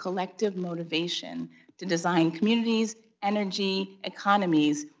have a collective motivation to design communities, energy,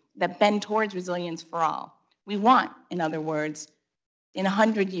 economies that bend towards resilience for all. We want, in other words, in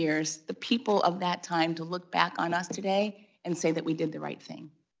 100 years, the people of that time to look back on us today and say that we did the right thing.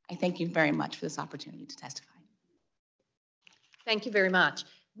 I thank you very much for this opportunity to testify. Thank you very much.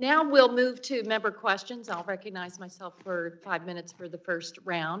 Now we'll move to member questions. I'll recognize myself for 5 minutes for the first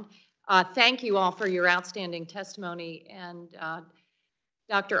round. Thank you all for your outstanding testimony. And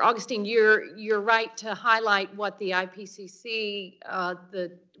Dr. Augustine, you're right to highlight what the IPCC,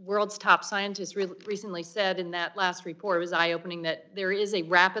 the world's top scientists, recently said in that last report. It was eye-opening that there is a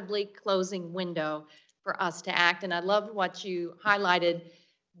rapidly closing window for us to act. And I love what you highlighted,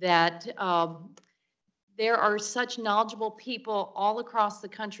 that there are such knowledgeable people all across the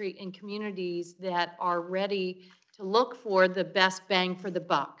country in communities that are ready to look for the best bang for the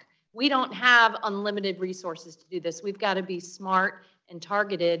buck. We don't have unlimited resources to do this. We've got to be smart and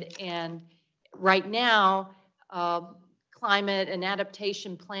targeted. And right now, climate and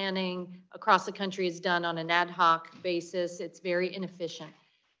adaptation planning across the country is done on an ad hoc basis. It's very inefficient.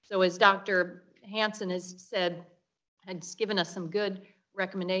 So as Dr. Hansen has said, has given us some good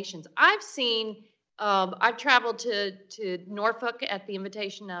recommendations. I've traveled to Norfolk at the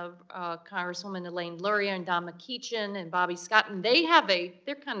invitation of Congresswoman Elaine Luria and Don McKeechin and Bobby Scott, and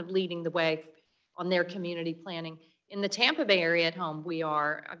they're kind of leading the way on their community planning. In the Tampa Bay area at home,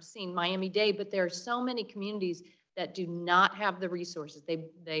 I've seen Miami-Dade, but there are so many communities that do not have the resources. They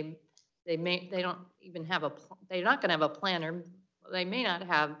don't even have they're not going to have a planner. They may not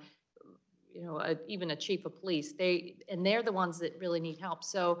have, even a chief of police. They're the ones that really need help.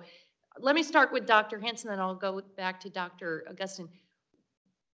 So let me start with Dr. Hansen, and I'll go back to Dr. Augustine.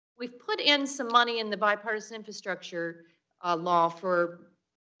 We've put in some money in the bipartisan infrastructure law for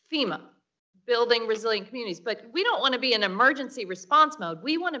FEMA, building resilient communities, but we don't want to be in emergency response mode.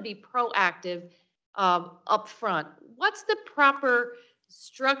 We want to be proactive up front. What's the proper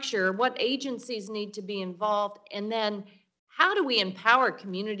structure? What agencies need to be involved? And then how do we empower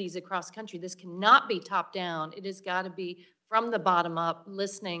communities across the country? This cannot be top down. It has got to be from the bottom up,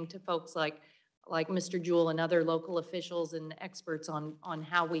 listening to folks like Mr. Jewell and other local officials and experts on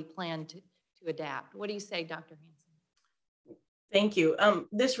how we plan to adapt. What do you say, Dr. Hansen? Thank you.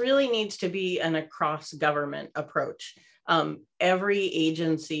 This really needs to be an across government approach. Every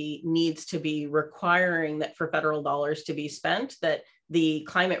agency needs to be requiring that for federal dollars to be spent, that the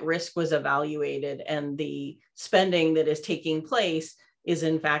climate risk was evaluated and the spending that is taking place is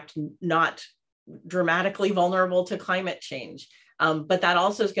in fact not dramatically vulnerable to climate change. But that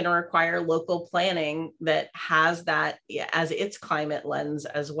also is going to require local planning that has that as its climate lens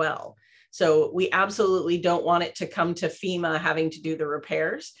as well. So we absolutely don't want it to come to FEMA having to do the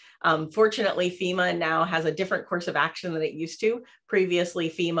repairs. Fortunately, FEMA now has a different course of action than it used to. Previously,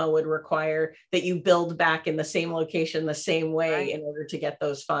 FEMA would require that you build back in the same location the same way in order to get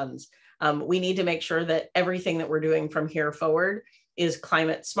those funds. We need to make sure that everything that we're doing from here forward is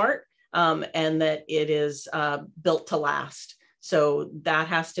climate smart, and that it is built to last. So that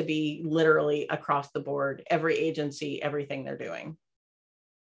has to be literally across the board, every agency, everything they're doing.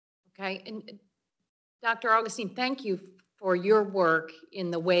 Okay, and Dr. Augustine, thank you for your work in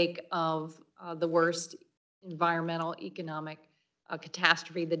the wake of the worst environmental economic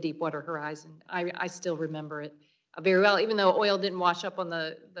catastrophe, the Deepwater Horizon. I still remember it very well, even though oil didn't wash up on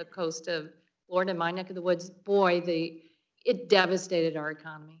the coast of Florida, my neck of the woods. Boy, it devastated our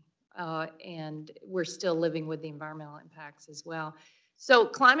economy, and we're still living with the environmental impacts as well. So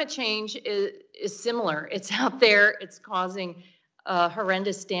climate change is similar. It's out there. It's causing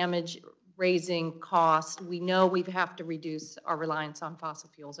horrendous damage, raising costs. We know we have to reduce our reliance on fossil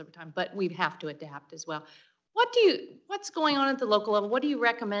fuels over time, but we have to adapt as well. What's going on at the local level? What do you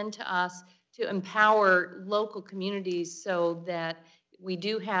recommend to us to empower local communities so that we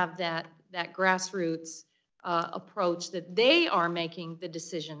do have that grassroots approach, that they are making the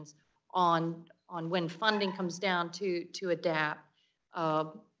decisions on when funding comes down to adapt?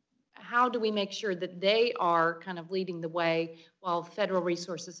 How do we make sure that they are kind of leading the way while federal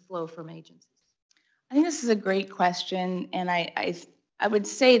resources flow from agencies? I think this is a great question, and I would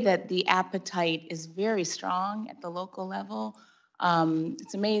say that the appetite is very strong at the local level.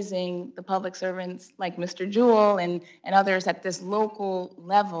 It's amazing, the public servants like Mr. Jewell and others at this local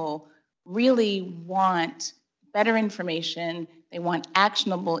level really want better information. They want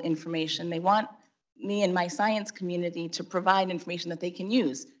actionable information. They want me and my science community to provide information that they can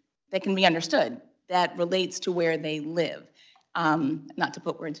use, that can be understood, that relates to where they live. Not to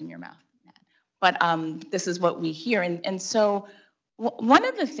put words in your mouth, but this is what we hear. And so one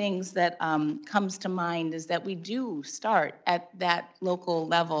of the things that comes to mind is that we do start at that local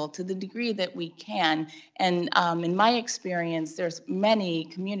level to the degree that we can. And in my experience, there's many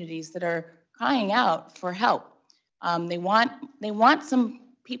communities that are crying out for help. They want some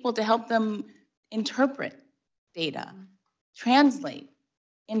people to help them interpret data, translate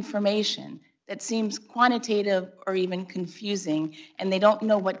information that seems quantitative or even confusing, and they don't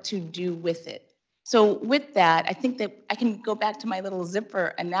know what to do with it. So with that, I think that I can go back to my little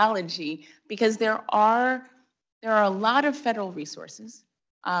zipper analogy, because there are a lot of federal resources,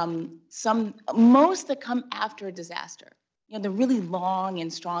 most that come after a disaster. You know, the really long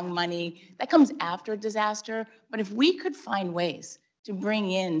and strong money that comes after a disaster. But if we could find ways to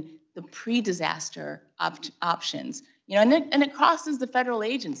bring in the pre-disaster options, you know, and it crosses the federal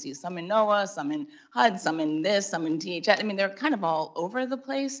agencies, some in NOAA, some in HUD, some in this, some in DHS. I mean, they're kind of all over the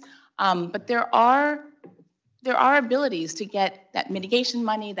place. But there are abilities to get that mitigation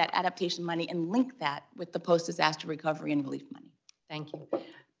money, that adaptation money, and link that with the post-disaster recovery and relief money. Thank you.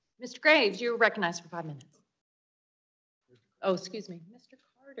 Mr. Graves, you're recognized for 5 minutes. Oh, excuse me. Mr.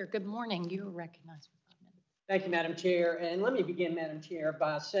 Carter, good morning. You're recognized for 5 minutes. Thank you, Madam Chair. And let me begin, Madam Chair,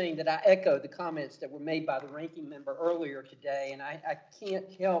 by saying that I echo the comments that were made by the ranking member earlier today. And I can't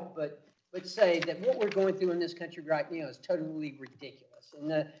help but say that what we're going through in this country right now is totally ridiculous. And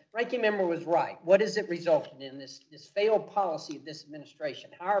the ranking member was right. What is it resulting in? This failed policy of this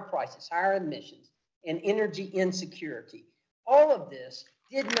administration: higher prices, higher emissions, and energy insecurity. All of this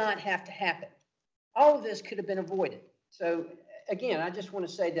did not have to happen. All of this could have been avoided. So again, I just want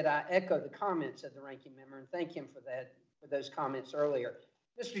to say that I echo the comments of the ranking member and thank him for those comments earlier.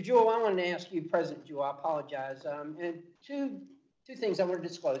 Mr. Jewell, I wanted to ask you, President Jewell, I apologize, and two things I want to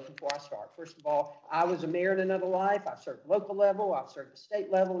disclose before I start. First of all, I was a mayor in another life. I've served local level, I've served the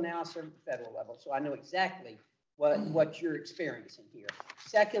state level, now I serve the federal level. So I know exactly what you're experiencing here.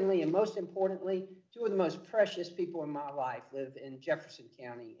 Secondly, and most importantly, two of the most precious people in my life live in Jefferson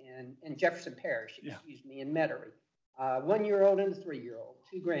County and in Jefferson Parish, excuse me, in Metairie. 1-year-old and a 3-year-old,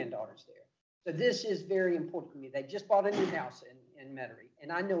 2 granddaughters there. So this is very important to me. They just bought a new house in Metairie,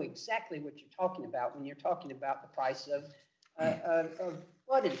 and I know exactly what you're talking about when you're talking about the price of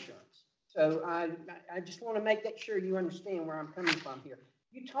flood insurance. So I just want to make that sure you understand where I'm coming from here.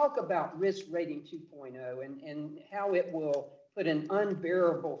 You talk about risk rating 2.0 and how it will put an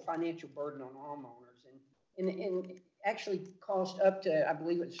unbearable financial burden on homeowners and actually cost up to, I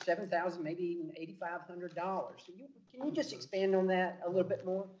believe it's $7,000, maybe even $8,500. So can you just expand on that a little bit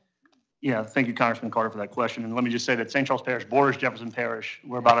more? Yeah, thank you, Congressman Carter, for that question. And let me just say that St. Charles Parish borders Jefferson Parish.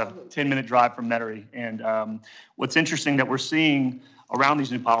 We're about a 10-minute drive from Metairie. And what's interesting that we're seeing around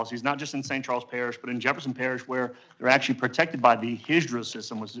these new policies, not just in St. Charles Parish, but in Jefferson Parish, where they're actually protected by the HSRA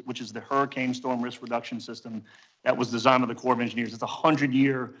system, which is the Hurricane Storm Risk Reduction System that was designed by the Corps of Engineers. It's a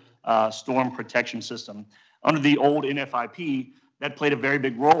 100-year storm protection system. Under the old NFIP, that played a very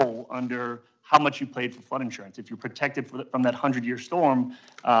big role under how much you paid for flood insurance. If you're protected from that 100-year storm,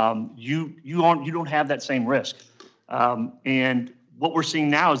 you don't have that same risk. And what we're seeing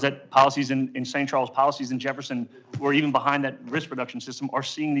now is that policies in St. Charles, policies in Jefferson, who are even behind that risk reduction system, are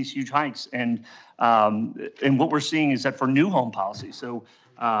seeing these huge hikes. And what we're seeing is that for new home policies, so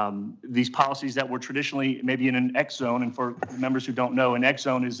these policies that were traditionally maybe in an X zone, and for members who don't know, an X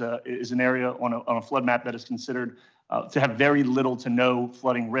zone is an area on a flood map that is considered to have very little to no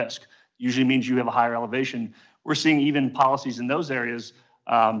flooding risk. Usually means you have a higher elevation. We're seeing even policies in those areas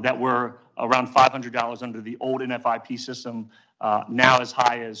that were around $500 under the old NFIP system, now as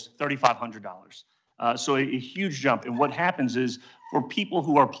high as $3,500. So a huge jump. And what happens is, for people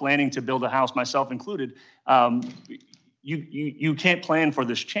who are planning to build a house, myself included, you can't plan for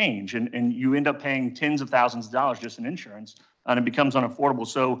this change, and you end up paying tens of thousands of dollars just in insurance, and it becomes unaffordable.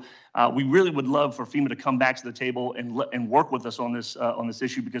 So we really would love for FEMA to come back to the table and work with us on this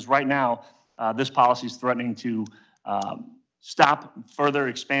issue, because right now this policy is threatening to stop further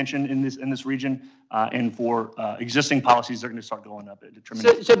expansion in this region, and for existing policies, they're going to start going up.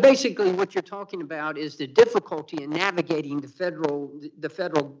 So basically, what you're talking about is the difficulty in navigating the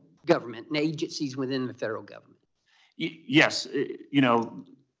federal government and agencies within the federal government. Yes,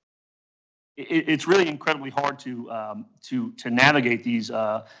 it's really incredibly hard to navigate these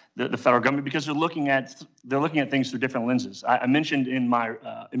the federal government, because they're looking at things through different lenses. I mentioned in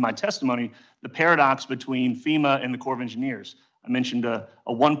my testimony the paradox between FEMA and the Corps of Engineers. I mentioned a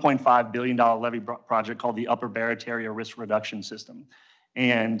 $1.5 billion levy project called the Upper Barrett Area Risk Reduction System.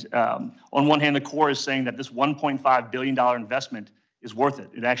 And on one hand, the Corps is saying that this $1.5 billion investment is worth it.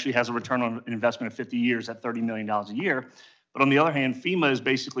 It actually has a return on investment of 50 years at $30 million a year. But on the other hand, FEMA is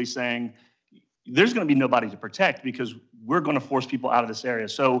basically saying there's going to be nobody to protect, because we're going to force people out of this area.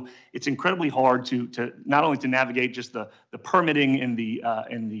 So it's incredibly hard to not only to navigate just the permitting and the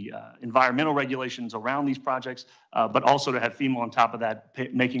environmental regulations around these projects, but also to have FEMA on top of that,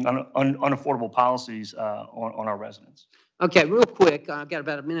 making unaffordable policies on our residents. Okay, real quick, I've got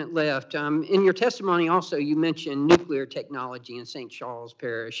about a minute left. In your testimony also, you mentioned nuclear technology in St. Charles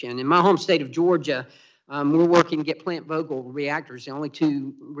Parish. And in my home state of Georgia, we're working to get Plant Vogtle reactors, the only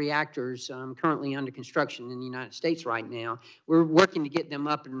 2 reactors currently under construction in the United States right now. We're working to get them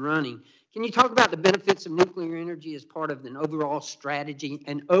up and running. Can you talk about the benefits of nuclear energy as part of an overall strategy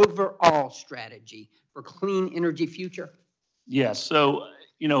for clean energy future? Yes, so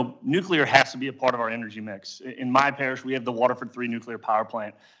nuclear has to be a part of our energy mix. In my parish, we have the Waterford 3 nuclear power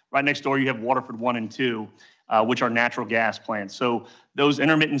plant. Right next door, you have Waterford 1 and 2, which are natural gas plants. So those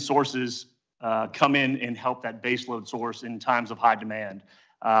intermittent sources come in and help that baseload source in times of high demand.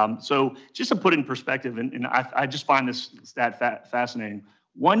 So just to put it in perspective, and I just find this stat fascinating.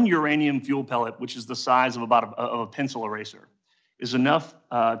 1 uranium fuel pellet, which is the size of about a pencil eraser, is enough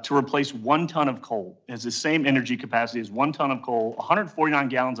to replace 1 ton of coal. It has the same energy capacity as 1 ton of coal, 149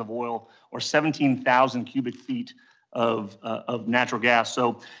 gallons of oil, or 17,000 cubic feet of natural gas.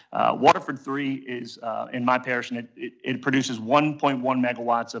 So Waterford 3 is in my parish, and it produces 1.1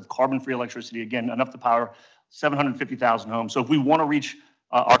 megawatts of carbon-free electricity, again, enough to power 750,000 homes. So if we want to reach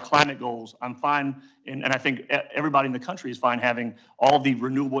our climate goals, I'm fine, and I think everybody in the country is fine having all the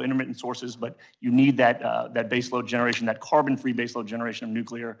renewable intermittent sources, but you need that baseload generation, that carbon-free baseload generation of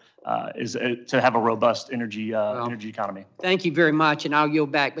nuclear to have a robust energy economy. Thank you very much, and I'll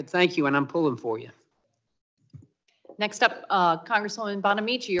yield back, but thank you, and I'm pulling for you. Next up, Congresswoman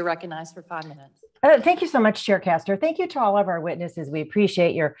Bonamici, you're recognized for 5 minutes. Thank you so much, Chair Castor. Thank you to all of our witnesses. We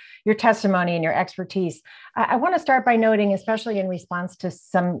appreciate your testimony and your expertise. I want to start by noting, especially in response to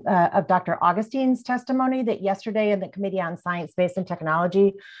some of Dr. Augustine's testimony, that yesterday in the Committee on Science, Space, and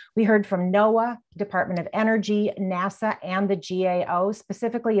Technology, we heard from NOAA, Department of Energy, NASA, and the GAO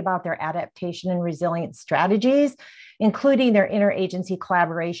specifically about their adaptation and resilience strategies, including their interagency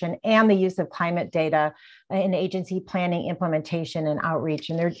collaboration and the use of climate data in agency planning, implementation, and outreach.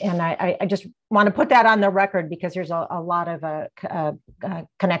 And I just want to put that on the record, because there's a lot of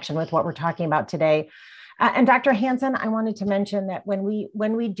connection with what we're talking about today. And Dr. Hansen, I wanted to mention that when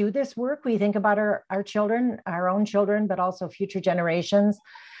we do this work, we think about our children, our own children, but also future generations.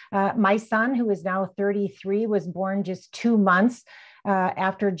 My son, who is now 33, was born just 2 months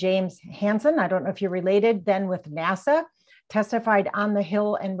after James Hansen, I don't know if you're related, then with NASA, testified on the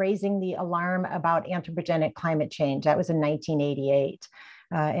Hill and raising the alarm about anthropogenic climate change. That was in 1988.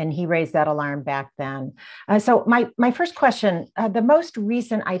 And he raised that alarm back then. So my first question, the most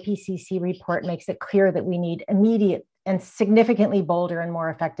recent IPCC report makes it clear that we need immediate and significantly bolder and more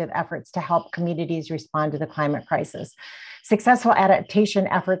effective efforts to help communities respond to the climate crisis. Successful adaptation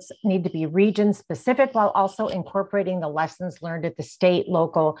efforts need to be region specific while also incorporating the lessons learned at the state,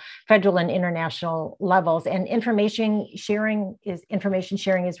 local, federal, and international levels. And information sharing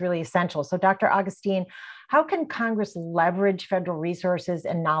is really essential. So Dr. Augustine, how can Congress leverage federal resources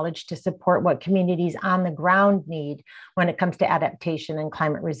and knowledge to support what communities on the ground need when it comes to adaptation and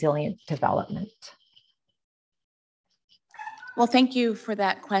climate resilient development? Well, thank you for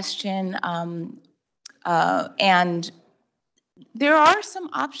that question. And there are some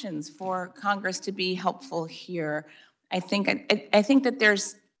options for Congress to be helpful here. I think that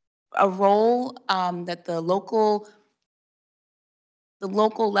there's a role that the local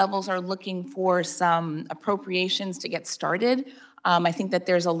levels are looking for some appropriations to get started. I think that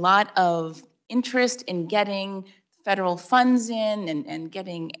there's a lot of interest in getting federal funds in and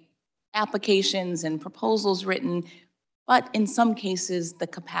getting applications and proposals written, but in some cases the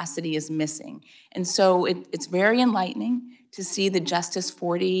capacity is missing. And so it's very enlightening to see the Justice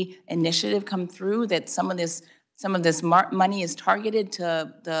 40 initiative come through, that some of this money is targeted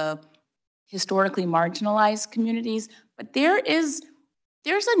to the historically marginalized communities, but there's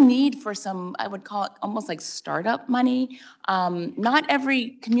a need for some, I would call it almost like startup money. Not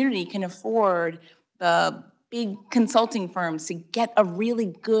every community can afford the big consulting firms to get a really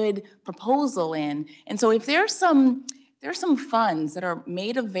good proposal in. And so if there's some funds that are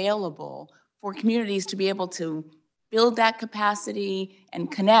made available for communities to be able to build that capacity and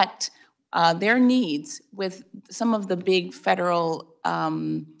connect their needs with some of the big federal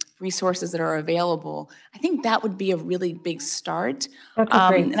resources that are available, I think that would be a really big start. That's a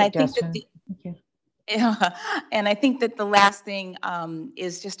great and I think that Thank you. And I think that the last thing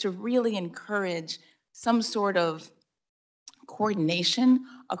is just to really encourage some sort of coordination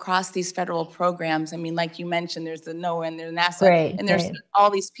across these federal programs. I mean, like you mentioned, there's the NOAA and there's NASA, and there's all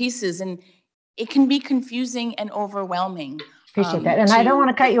these pieces, and it can be confusing and overwhelming. Appreciate that. And I don't want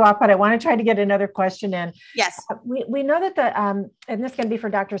to cut you off, but I want to try to get another question in. Yes. We know that and this can be for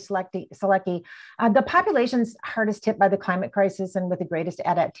Dr. Selecki, the populations hardest hit by the climate crisis and with the greatest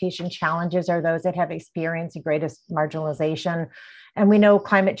adaptation challenges are those that have experienced the greatest marginalization. And we know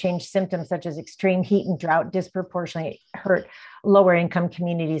climate change symptoms such as extreme heat and drought disproportionately hurt lower income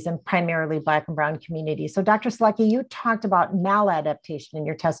communities and primarily Black and Brown communities. So Dr. Selecki, you talked about maladaptation in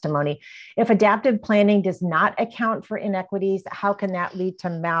your testimony. If adaptive planning does not account for inequities, how can that lead to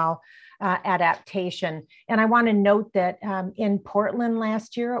maladaptation? And I want to note that in Portland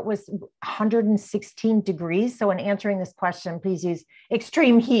last year, it was 116 degrees. So in answering this question, please use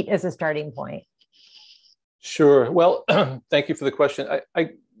extreme heat as a starting point. Sure. Well, thank you for the question.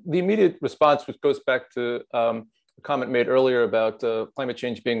 The immediate response, which goes back to a comment made earlier about climate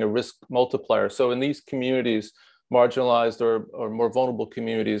change being a risk multiplier. So in these communities, marginalized or more vulnerable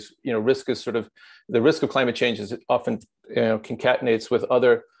communities, risk is sort of, the risk of climate change is often concatenates with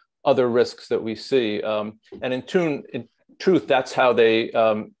other risks that we see. And in truth, that's how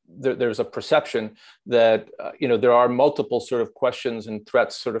there's a perception that there are multiple sort of questions and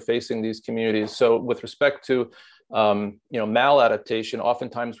threats sort of facing these communities. So with respect to maladaptation,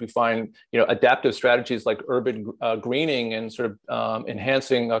 oftentimes we find adaptive strategies like urban greening and sort of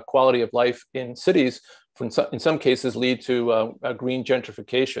enhancing quality of life in cities in some cases lead to green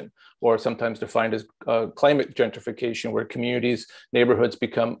gentrification, or sometimes defined as climate gentrification, where communities, neighborhoods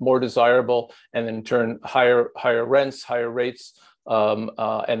become more desirable, and then in turn higher rents, higher rates,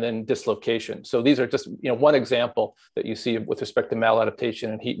 and then dislocation. So these are just one example that you see with respect to maladaptation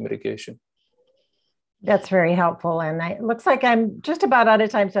and heat mitigation. That's very helpful. And it looks like I'm just about out of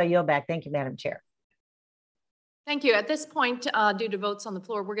time, so I yield back. Thank you, Madam Chair. Thank you. At this point, due to votes on the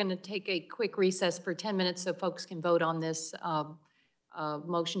floor, we're going to take a quick recess for 10 minutes so folks can vote on this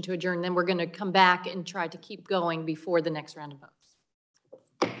motion to adjourn. Then we're going to come back and try to keep going before the next round of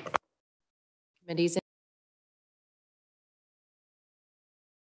votes. Committees.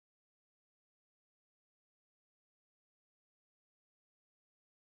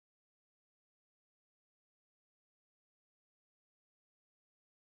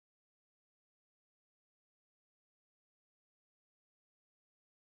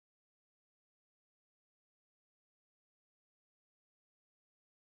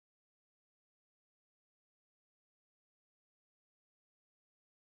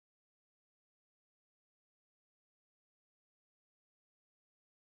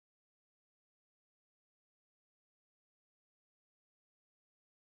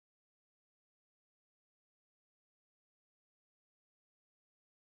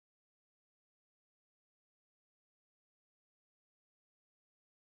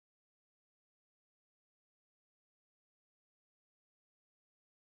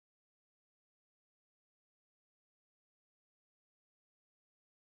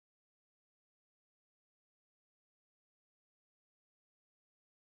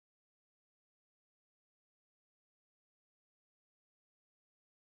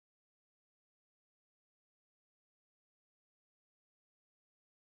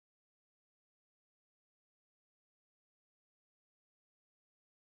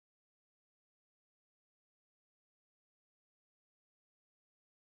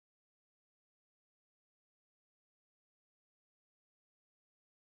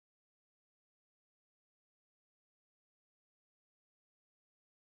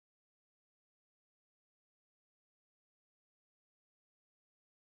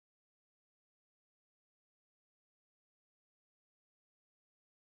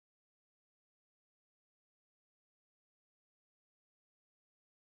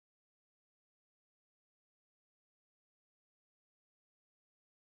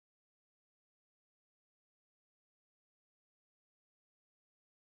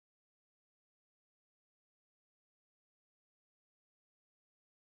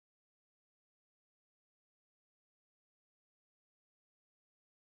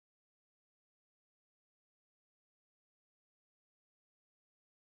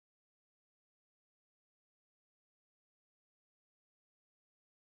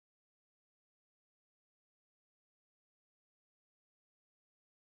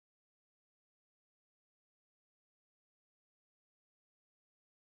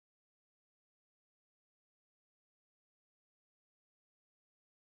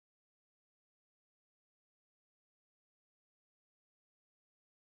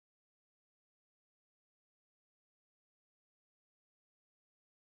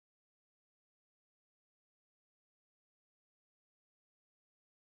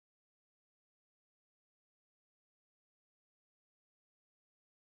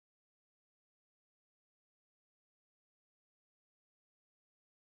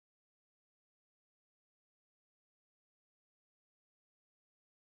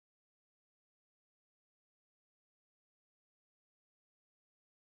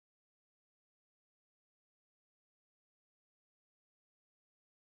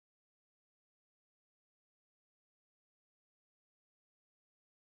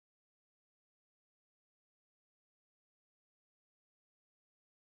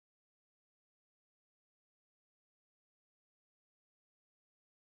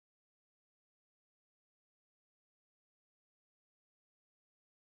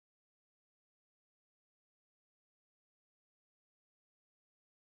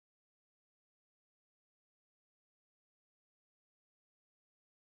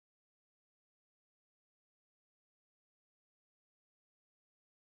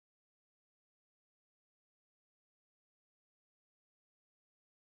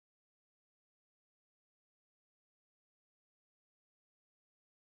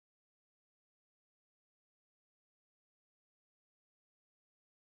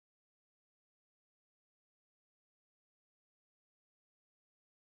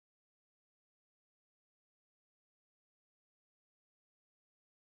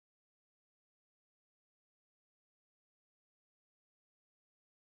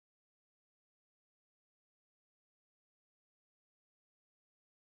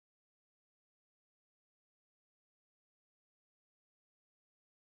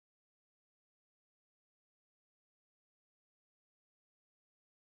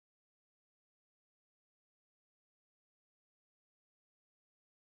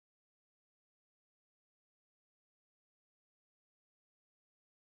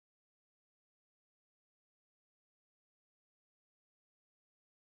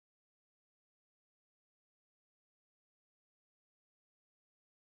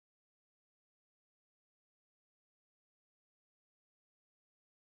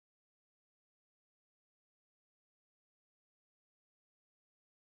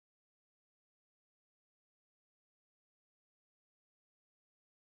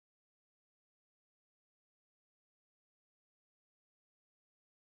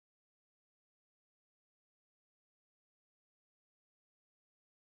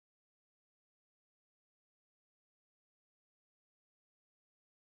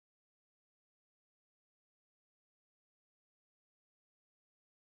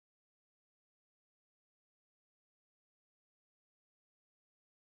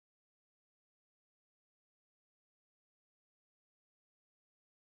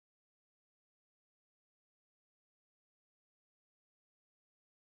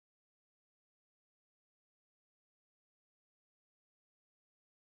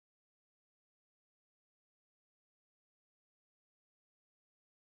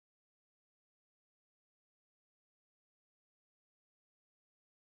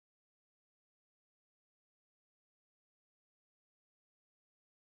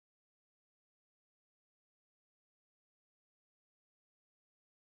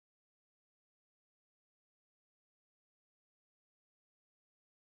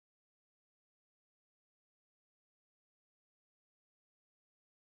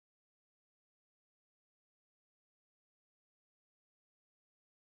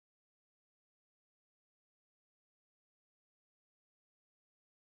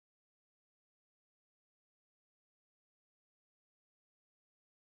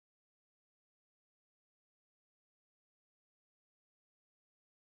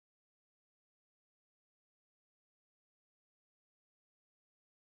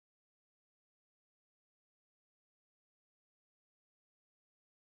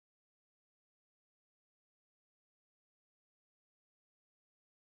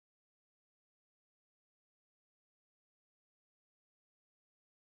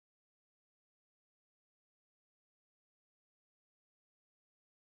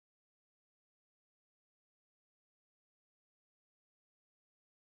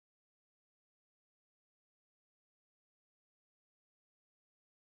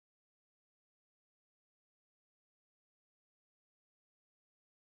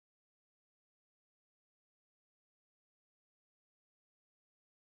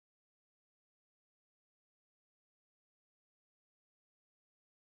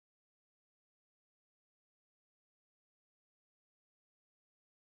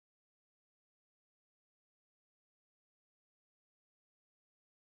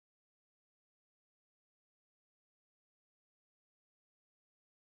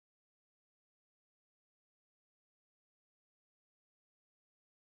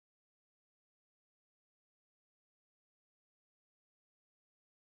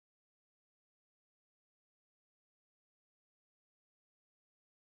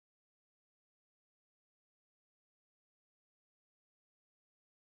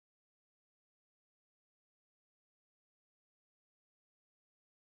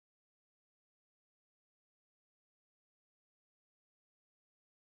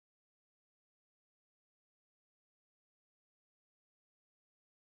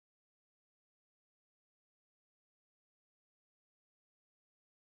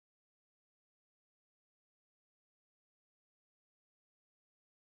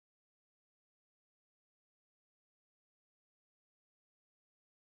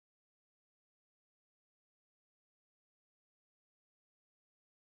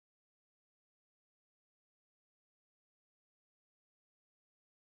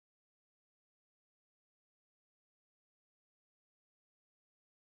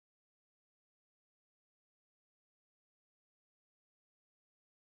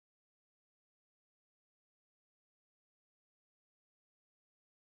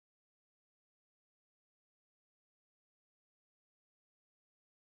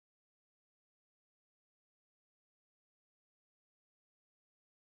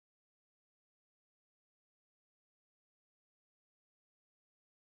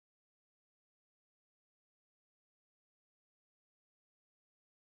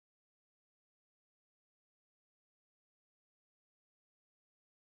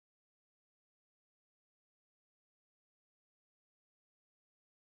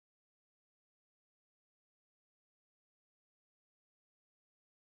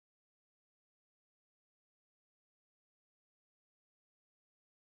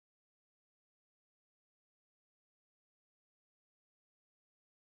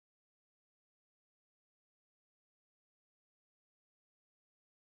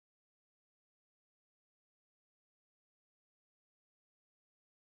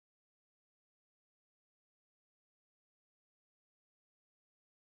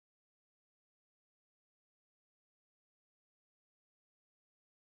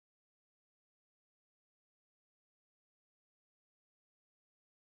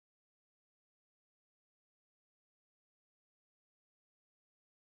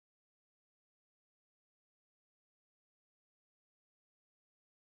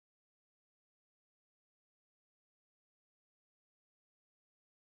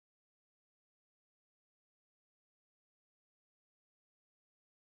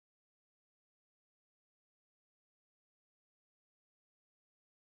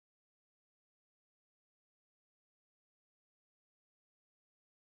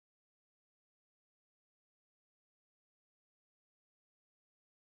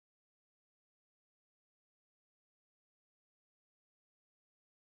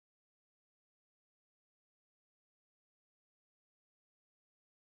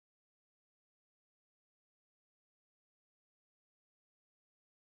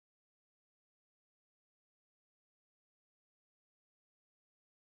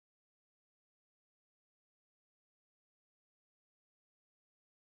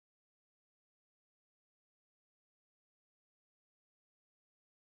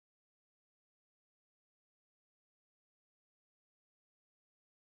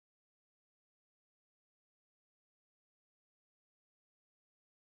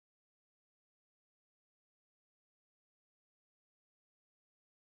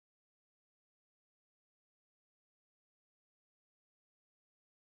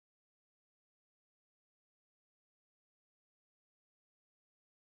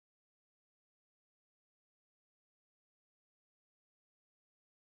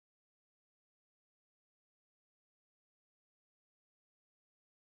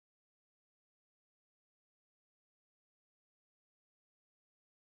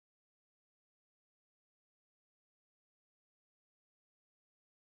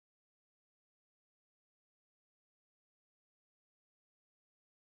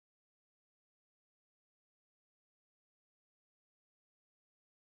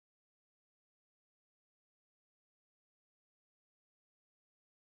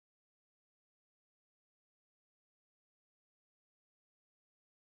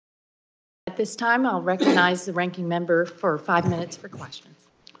 At this time, I'll recognize the ranking member for 5 minutes for questions.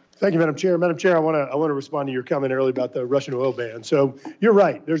 Thank you, Madam Chair. Madam Chair, I want to respond to your comment earlier about the Russian oil ban. So you're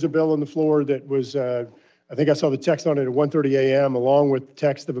right. There's a bill on the floor that was, I think I saw the text on it at 1:30 a.m. along with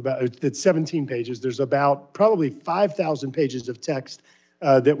text of it's 17 pages. There's about probably 5,000 pages of text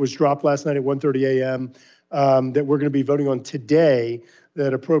that was dropped last night at 1:30 a.m. That we're going to be voting on today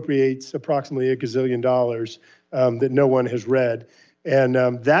that appropriates approximately $1 gazillion that no one has read. And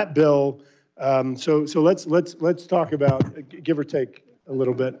that bill, so let's talk about, give or take a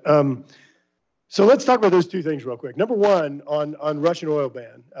little bit. So let's talk about those two things real quick. Number one, on Russian oil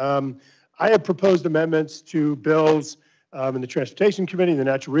ban. I have proposed amendments to bills in the Transportation Committee and the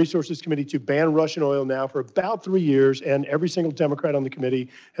Natural Resources Committee to ban Russian oil now for about 3 years, and every single Democrat on the committee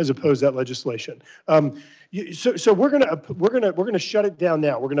has opposed that legislation. So we're gonna shut it down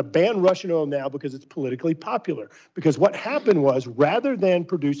now. We're gonna ban Russian oil now because it's politically popular. Because what happened was, rather than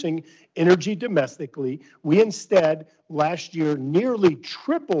producing energy domestically, we instead last year nearly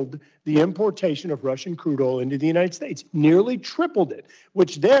tripled the importation of Russian crude oil into the United States. Nearly tripled it,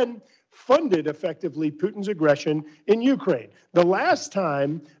 which then funded effectively Putin's aggression in Ukraine. The last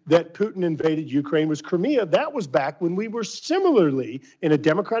time that Putin invaded Ukraine was Crimea. That was back when we were similarly in a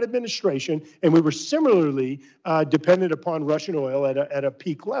Democrat administration, and we were similarly dependent upon Russian oil at a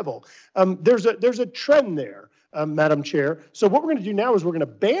peak level. There's a trend there. Madam Chair. So what we're going to do now is we're going to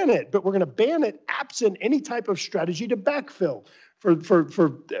ban it, but we're going to ban it absent any type of strategy to backfill. For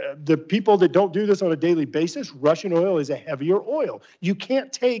the people that don't do this on a daily basis, Russian oil is a heavier oil. You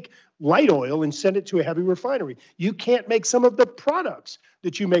can't take light oil and send it to a heavy refinery. You can't make some of the products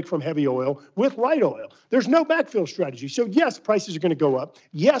that you make from heavy oil with light oil. There's no backfill strategy. So yes, prices are going to go up.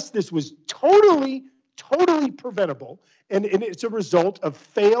 Yes, this was totally preventable. And it's a result of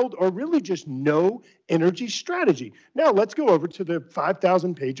failed or really just no energy strategy. Now, let's go over to the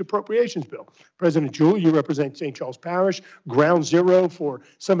 5,000-page appropriations bill. President Jewell, you represent St. Charles Parish, ground zero for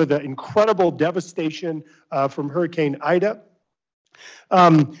some of the incredible devastation from Hurricane Ida.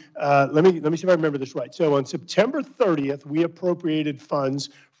 Let me see if I remember this right. So on September 30th, we appropriated funds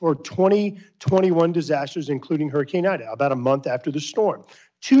for 2021 disasters, including Hurricane Ida, about a month after the storm.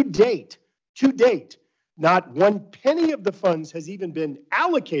 To date, not one penny of the funds has even been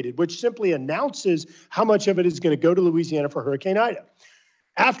allocated, which simply announces how much of it is going to go to Louisiana for Hurricane Ida.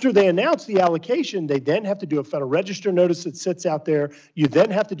 After they announce the allocation, they then have to do a Federal Register notice that sits out there. You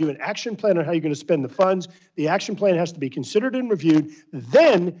then have to do an action plan on how you're going to spend the funds. The action plan has to be considered and reviewed.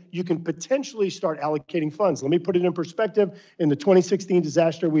 Then you can potentially start allocating funds. Let me put it in perspective. In the 2016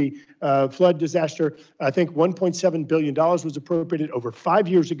 disaster, flood disaster, I think $1.7 billion was appropriated over 5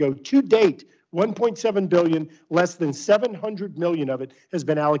 years ago. To date, $1.7 billion, less than $700 million of it has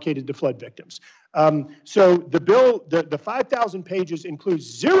been allocated to flood victims. So the bill, the 5,000 pages includes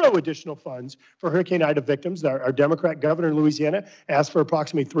zero additional funds for Hurricane Ida victims. Our Democrat governor in Louisiana asked for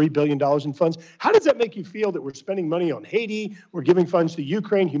approximately $3 billion in funds. How does that make you feel that we're spending money on Haiti, we're giving funds to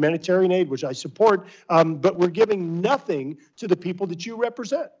Ukraine, humanitarian aid, which I support, but we're giving nothing to the people that you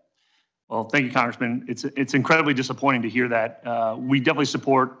represent? Well, thank you, Congressman. It's incredibly disappointing to hear that. We definitely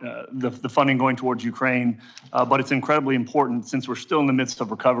support the funding going towards Ukraine, but it's incredibly important since we're still in the midst of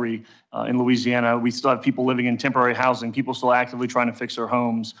recovery in Louisiana. We still have people living in temporary housing, people still actively trying to fix their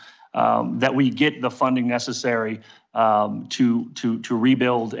homes, that we get the funding necessary to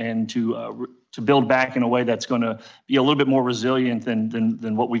rebuild and to build back in a way that's going to be a little bit more resilient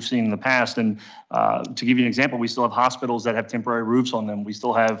than what we've seen in the past. And to give you an example, we still have hospitals that have temporary roofs on them. We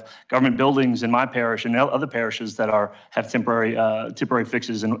still have government buildings in my parish and other parishes that have temporary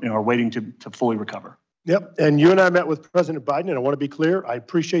fixes and are waiting to fully recover. Yep, and you and I met with President Biden, and I want to be clear, I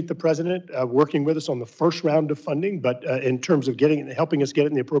appreciate the president working with us on the first round of funding, but in terms of helping us get it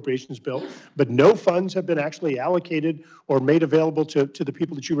in the appropriations bill, but no funds have been actually allocated or made available to the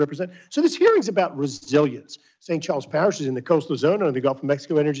people that you represent. So this hearing's about resilience. St. Charles Parish is in the coastal zone under the Gulf of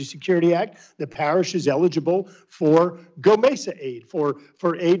Mexico Energy Security Act. The parish is eligible for GOMESA aid, for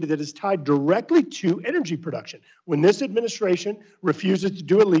aid that is tied directly to energy production. When this administration refuses to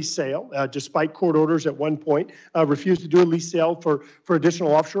do a lease sale, despite court orders at one point, refused to do a lease sale for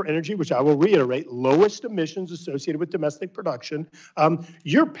additional offshore energy, which I will reiterate, lowest emissions associated with domestic production,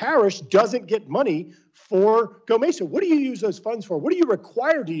 your parish doesn't get money for GOMESA. What do you use those funds for? What are you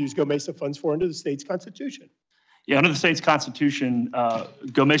required to use GOMESA funds for under the state's constitution? Yeah, under the state's constitution,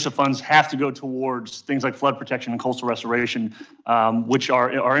 GOMESA funds have to go towards things like flood protection and coastal restoration, which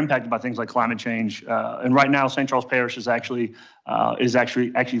are impacted by things like climate change. And right now, St. Charles Parish is actually is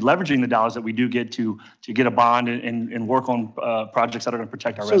actually leveraging the dollars that we do get to get a bond and work on projects that are going to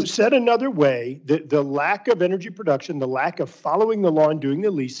protect our So residents. said another way, the lack of energy production, the lack of following the law and doing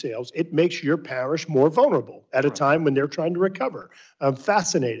the lease sales, it makes your parish more vulnerable at a time when they're trying to recover.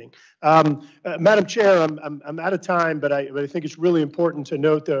 Fascinating. Madam Chair, I'm out of time, but I think it's really important to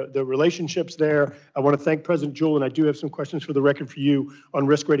note the relationships there. I want to thank President Jewell, and I do have some questions for the record for you on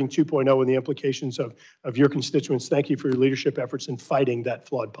risk rating 2.0 and the implications of your constituents. Thank you for your leadership efforts in fighting that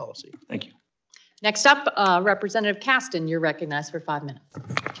flawed policy. Thank you. Next up, Representative Caston, you're recognized for 5 minutes.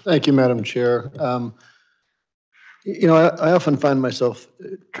 Thank you, Madam Chair. You know, I often find myself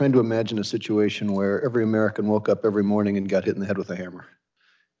trying to imagine a situation where every American woke up every morning and got hit in the head with a hammer.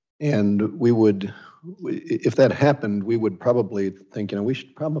 And we would, if that happened, we would probably think, you know, we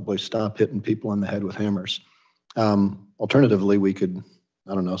should probably stop hitting people in the head with hammers. Alternatively, we could,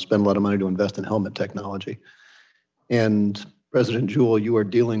 I don't know, spend a lot of money to invest in helmet technology. And President Jewell, you are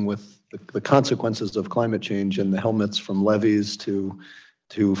dealing with the consequences of climate change and the helmets from levees to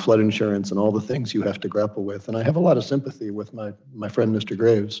flood insurance and all the things you have to grapple with. And I have a lot of sympathy with my friend, Mr.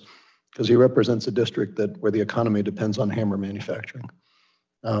 Graves, because he represents a district where the economy depends on hammer manufacturing.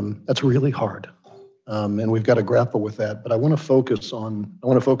 That's really hard. And we've got to grapple with that. But I want to focus on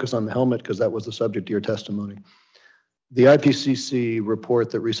the helmet because that was the subject of your testimony. The IPCC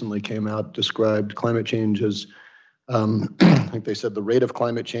report that recently came out described climate change as, I think they said the rate of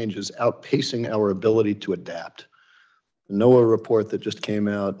climate change is outpacing our ability to adapt. The NOAA report that just came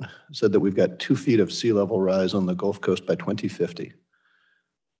out said that we've got 2 feet of sea level rise on the Gulf Coast by 2050.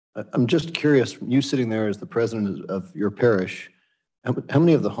 I'm just curious, you sitting there as the president of your parish, how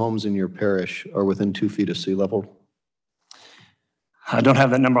many of the homes in your parish are within 2 feet of sea level? I don't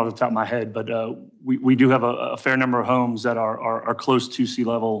have that number off the top of my head, but we do have a fair number of homes that are close to sea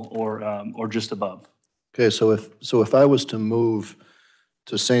level or just above. Okay, so if I was to move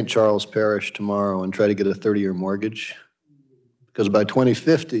to St. Charles Parish tomorrow and try to get a 30-year mortgage, because by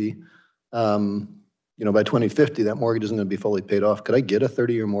 2050, by 2050 that mortgage isn't going to be fully paid off. Could I get a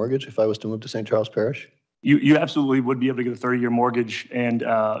 30-year mortgage if I was to move to St. Charles Parish? You absolutely would be able to get a 30-year mortgage,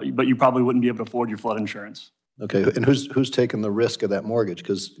 but you probably wouldn't be able to afford your flood insurance. Okay, and who's taking the risk of that mortgage?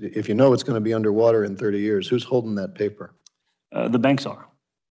 Because if you know it's going to be underwater in 30 years, who's holding that paper? The banks are.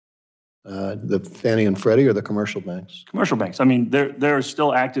 The Fannie and Freddie or the commercial banks? Commercial banks. I mean, there is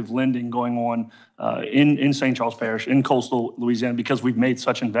still active lending going on in St. Charles Parish, in coastal Louisiana, because we've made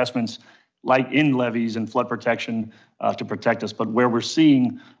such investments like in levees and flood protection to protect us. But where we're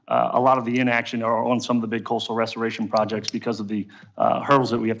seeing a lot of the inaction are on some of the big coastal restoration projects because of the hurdles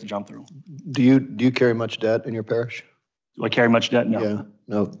that we have to jump through. Do you carry much debt in your parish? Do I carry much debt? No. Yeah.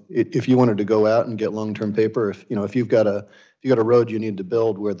 No. If you wanted to go out and get long-term paper, if you've got a road you need to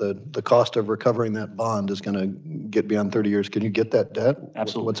build where the cost of recovering that bond is going to get beyond 30 years, can you get that debt?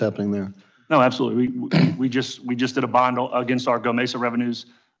 Absolutely. What's happening there? No, absolutely. We just did a bond against our Go Mesa revenues,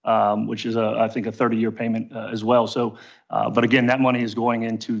 which is I think a 30-year payment as well. So, but again, that money is going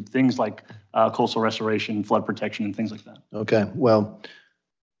into things like coastal restoration, flood protection, and things like that. Okay. Well,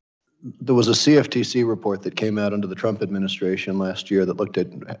 there was a CFTC report that came out under the Trump administration last year that looked at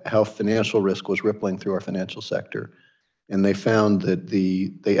how financial risk was rippling through our financial sector. And they found that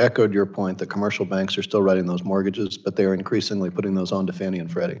they echoed your point that commercial banks are still writing those mortgages, but they are increasingly putting those on to Fannie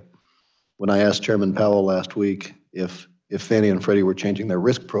and Freddie. When I asked Chairman Powell last week if Fannie and Freddie were changing their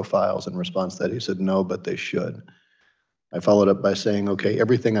risk profiles in response to that, he said no, but they should. I followed up by saying, okay,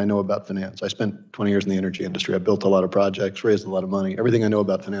 everything I know about finance, I spent 20 years in the energy industry, I built a lot of projects, raised a lot of money. Everything I know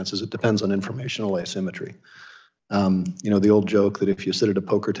about finances, it depends on informational asymmetry. The old joke that if you sit at a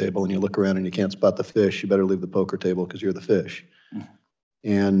poker table and you look around and you can't spot the fish, you better leave the poker table because you're the fish.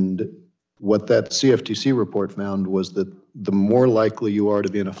 And what that CFTC report found was that the more likely you are to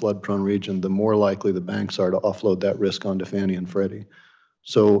be in a flood-prone region, the more likely the banks are to offload that risk onto Fannie and Freddie.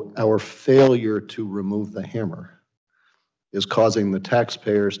 So our failure to remove the hammer is causing the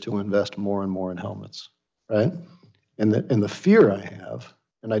taxpayers to invest more and more in helmets, right? And the fear I have,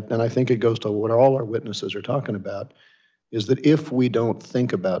 and I think it goes to what all our witnesses are talking about, is that if we don't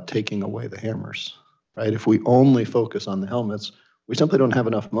think about taking away the hammers, right? If we only focus on the helmets, we simply don't have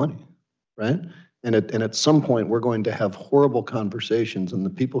enough money, right? And at some point, we're going to have horrible conversations, and the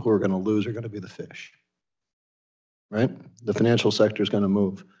people who are going to lose are going to be the fish, right? The financial sector is going to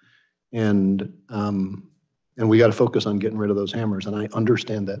move. And we got to focus on getting rid of those hammers, and I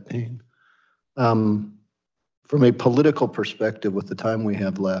understand that pain. From a political perspective, with the time we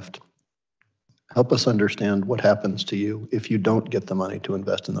have left, help us understand what happens to you if you don't get the money to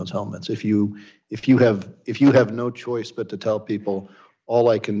invest in those helmets. If you have no choice but to tell people all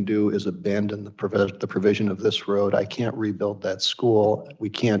I can do is abandon the provision of this road. I can't rebuild that school.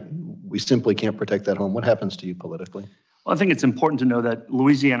 We simply can't protect that home. What happens to you politically? Well, I think it's important to know that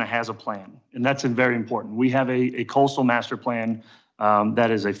Louisiana has a plan, and that's very important. We have a coastal master plan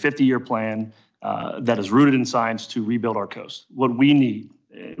that is a 50-year plan that is rooted in science to rebuild our coast. What we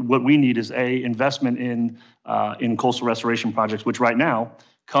need is investment in coastal restoration projects, which right now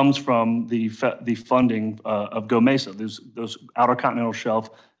comes from the funding of Go Mesa, those Outer Continental Shelf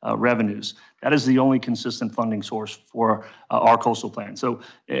revenues. That is the only consistent funding source for our coastal plan. So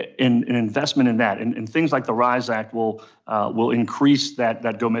an investment in that and things like the RISE Act will increase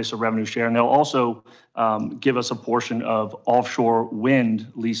that Go Mesa revenue share. And they'll also give us a portion of offshore wind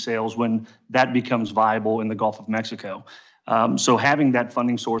lease sales when that becomes viable in the Gulf of Mexico. So having that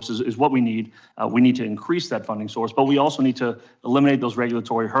funding source is what we need. We need to increase that funding source, but we also need to eliminate those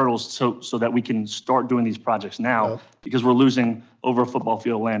regulatory hurdles so that we can start doing these projects now, because we're losing over a football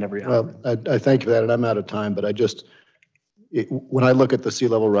field of land every hour. Well, I thank you for that, and I'm out of time, but when I look at the sea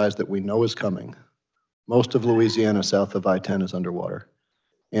level rise that we know is coming, most of Louisiana south of I-10 is underwater.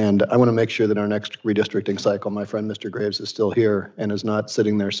 And I want to make sure that our next redistricting cycle, my friend Mr. Graves is still here and is not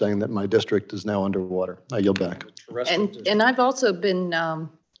sitting there saying that my district is now underwater. I yield back. And I've also been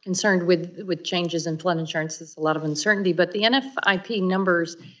concerned with changes in flood insurance. There's a lot of uncertainty, but the NFIP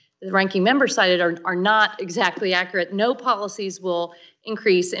numbers the ranking member cited are not exactly accurate. No policies will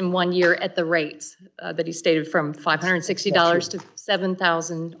increase in 1 year at the rates that he stated, from $560 to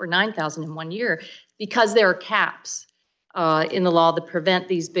 $7,000 or $9,000 in 1 year, because there are caps in the law that prevent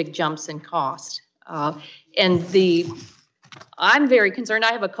these big jumps in cost. I'm very concerned.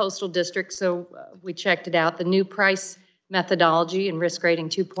 I have a coastal district, so we checked it out. The new price methodology and risk rating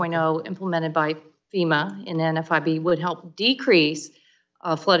 2.0 implemented by FEMA in NFIB would help decrease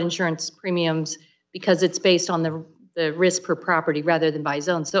flood insurance premiums because it's based on the risk per property rather than by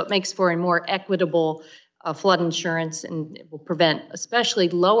zone. So it makes for a more equitable flood insurance, and it will prevent especially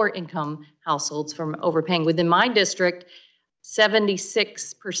lower income households from overpaying. Within my district,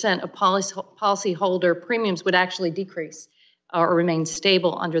 76% of policyholder premiums would actually decrease or remain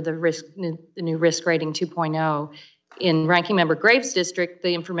stable under the new risk rating 2.0. In Ranking Member Graves' district,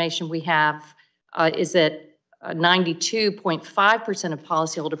 the information we have is that 92.5% of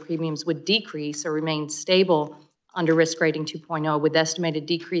policyholder premiums would decrease or remain stable under risk rating 2.0, with estimated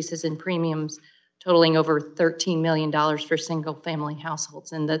decreases in premiums totaling over $13 million for single-family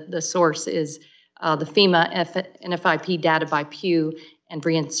households. And the source is the FEMA NFIP data by Pew and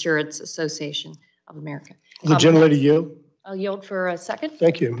Reinsurance Association of America. The gentlelady yield. I'll yield for a second.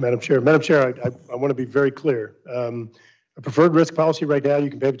 Thank you, Madam Chair. Madam Chair, I want to be very clear. A preferred risk policy right now,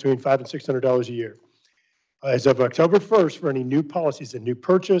 you can pay between $500 and $600 a year. As of October 1st, for any new policies, a new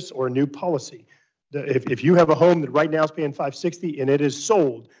purchase or a new policy, if you have a home that right now is paying $560 and it is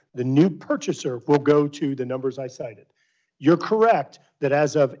sold, the new purchaser will go to the numbers I cited. You're correct that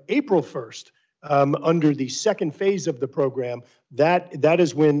as of April 1st, under the second phase of the program, that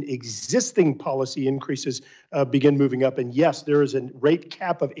is when existing policy increases begin moving up. And yes, there is a rate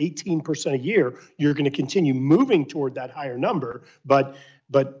cap of 18% a year. You're going to continue moving toward that higher number.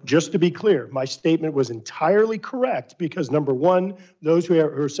 But just to be clear, my statement was entirely correct, because number one, those who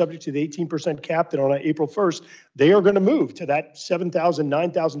are subject to the 18% cap that on April 1st, they are going to move to that $7,000,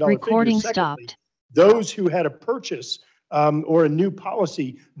 $9,000 Recording figure. Secondly, stopped. those who had a purchase or a new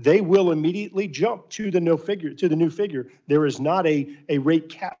policy, they will immediately jump to the new figure. There is not a rate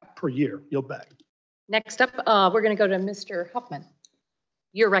cap per year. Yield back. Next up, we're going to go to Mr. Huffman.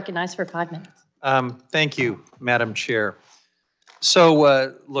 You're recognized for 5 minutes. Thank you, Madam Chair.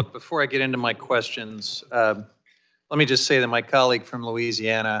 So, look, before I get into my questions, let me just say that my colleague from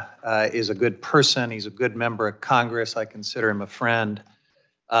Louisiana is a good person. He's a good member of Congress. I consider him a friend.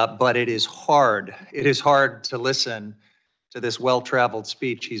 But it is hard. It is hard to listen to this well-traveled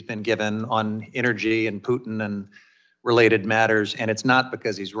speech he's been given on energy and Putin and related matters. And it's not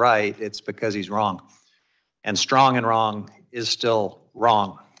because he's right. It's because he's wrong. And strong and wrong is still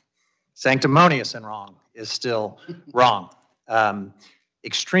wrong. Sanctimonious and wrong is still wrong.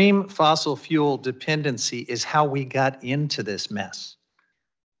 Extreme fossil fuel dependency is how we got into this mess.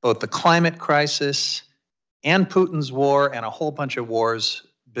 Both the climate crisis and Putin's war and a whole bunch of wars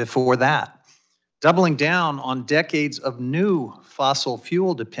before that. Doubling down on decades of new fossil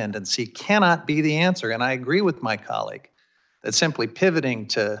fuel dependency cannot be the answer. And I agree with my colleague that simply pivoting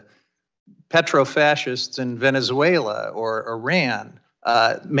to petrofascists in Venezuela or Iran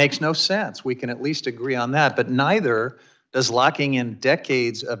makes no sense. We can at least agree on that, but neither does locking in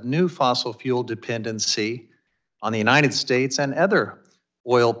decades of new fossil fuel dependency on the United States and other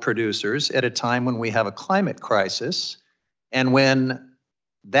oil producers at a time when we have a climate crisis and when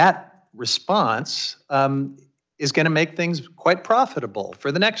that response is going to make things quite profitable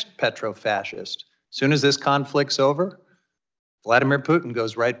for the next petro-fascist. As soon as this conflict's over, Vladimir Putin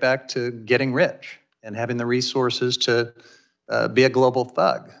goes right back to getting rich and having the resources to be a global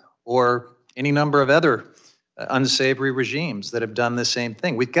thug, or any number of other unsavory regimes that have done the same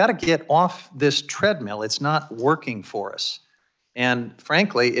thing. We've got to get off this treadmill. It's not working for us. And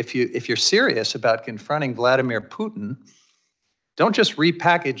frankly, if you're serious about confronting Vladimir Putin, don't just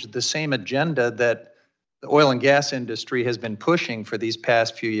repackage the same agenda that the oil and gas industry has been pushing for these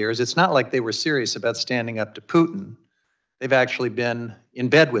past few years. It's not like they were serious about standing up to Putin. They've actually been in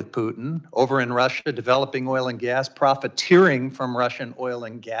bed with Putin over in Russia, developing oil and gas, profiteering from Russian oil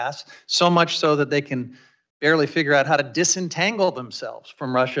and gas, so much so that they can barely figure out how to disentangle themselves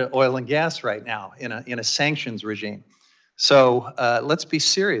from Russia oil and gas right now in a sanctions regime. So let's be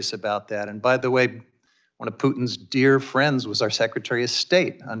serious about that. And by the way, one of Putin's dear friends was our Secretary of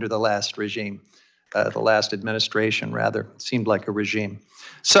State under the last regime, the last administration, rather. It seemed like a regime.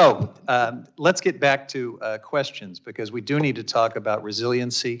 So let's get back to questions, because we do need to talk about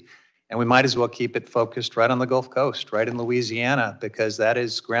resiliency, and we might as well keep it focused right on the Gulf Coast, right in Louisiana, because that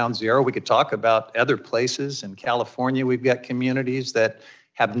is ground zero. We could talk about other places. In California, we've got communities that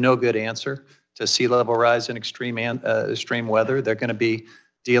have no good answer to sea level rise and extreme weather. They're going to be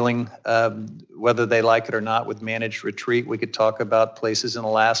dealing, whether they like it or not, with managed retreat. We could talk about places in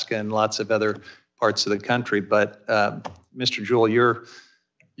Alaska and lots of other parts of the country. But Mr. Jewell, your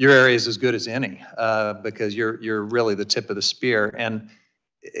area is as good as any, because you're really the tip of the spear. And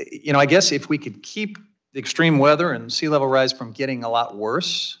you know, I guess if we could keep the extreme weather and sea level rise from getting a lot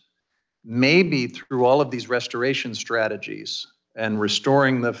worse, maybe through all of these restoration strategies and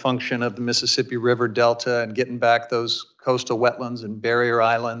restoring the function of the Mississippi River Delta and getting back those coastal wetlands and barrier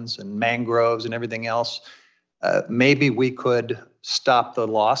islands and mangroves and everything else, maybe we could stop the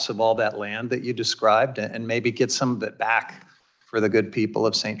loss of all that land that you described and maybe get some of it back for the good people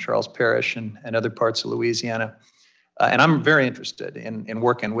of St. Charles Parish and other parts of Louisiana. And I'm very interested in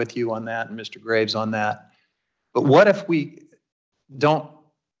working with you on that and Mr. Graves on that. But what if we don't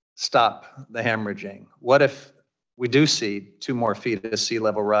stop the hemorrhaging? What if we do see 2 more feet of sea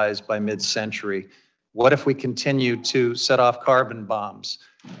level rise by mid-century? What if we continue to set off carbon bombs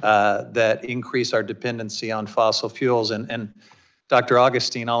that increase our dependency on fossil fuels? And Dr.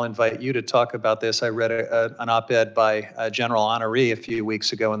 Augustine, I'll invite you to talk about this. I read an op-ed by General Honoré a few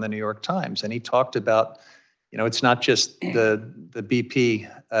weeks ago in the New York Times, and he talked about, you know, it's not just the BP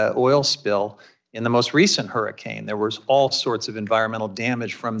oil spill. In the most recent hurricane, there was all sorts of environmental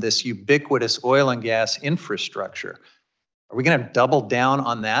damage from this ubiquitous oil and gas infrastructure. Are we going to double down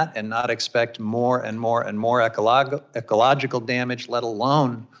on that and not expect more and more and more ecological damage, let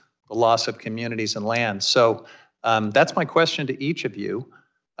alone the loss of communities and land? So that's my question to each of you.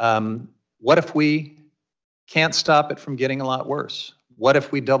 What if we can't stop it from getting a lot worse? What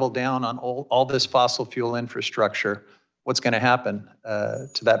if we double down on all this fossil fuel infrastructure? What's going to happen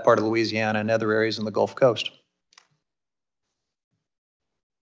to that part of Louisiana and other areas in the Gulf Coast?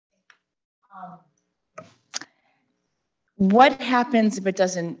 What happens if it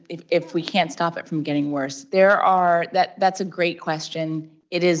doesn't, if we can't stop it from getting worse? That's a great question.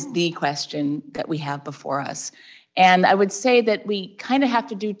 It is the question that we have before us. And I would say that we kind of have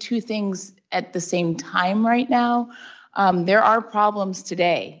to do 2 things at the same time right now. There are problems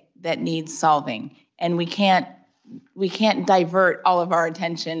today that need solving, and we can't divert all of our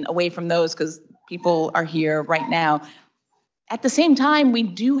attention away from those because people are here right now. At the same time, we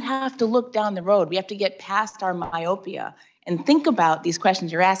do have to look down the road. We have to get past our myopia and think about these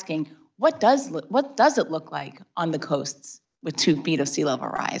questions you're asking. What does it look like on the coasts with 2 feet of sea level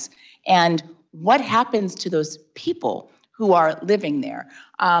rise? And what happens to those people who are living there?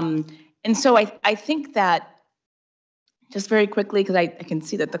 And so I think that, just very quickly, because I can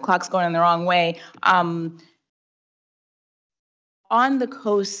see that the clock's going in the wrong way, on the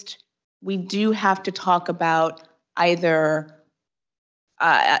coast, we do have to talk about either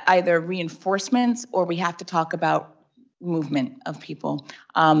reinforcements, or we have to talk about movement of people.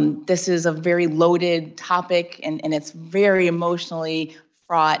 This is a very loaded topic, and it's very emotionally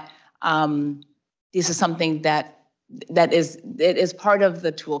fraught. This is something that is part of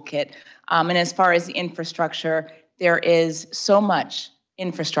the toolkit. And as far as the infrastructure, there is so much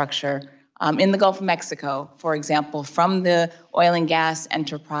infrastructure in the Gulf of Mexico, for example, from the oil and gas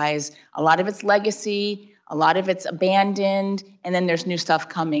enterprise. A lot of it's legacy, a lot of it's abandoned, and then there's new stuff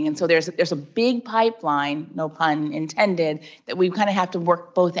coming. And so there's a big pipeline, no pun intended, that we kind of have to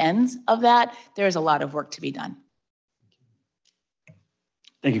work both ends of that. There's a lot of work to be done.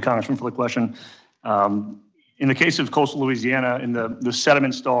 Thank you, Congressman, for the question. In the case of coastal Louisiana, in the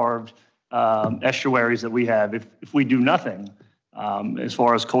sediment-starved estuaries that we have, if we do nothing as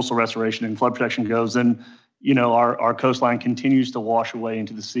far as coastal restoration and flood protection goes, then our coastline continues to wash away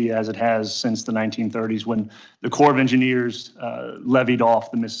into the sea as it has since the 1930s when the Corps of Engineers levied off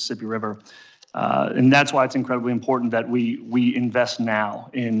the Mississippi River. And that's why it's incredibly important that we invest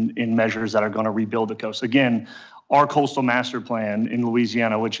now in measures that are going to rebuild the coast. Again, our coastal master plan in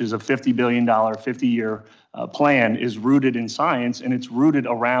Louisiana, which is a $50 billion, 50-year plan, is rooted in science, and it's rooted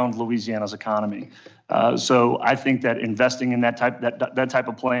around Louisiana's economy. So I think that investing in that type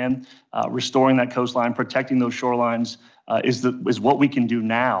of plan, restoring that coastline, protecting those shorelines is what we can do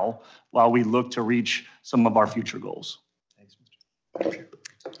now while we look to reach some of our future goals. Thanks, Mr. Chair.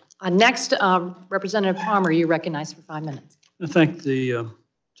 Next, Representative Palmer, you recognized for 5 minutes. I thank the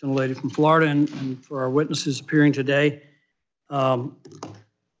gentlelady from Florida and for our witnesses appearing today. I've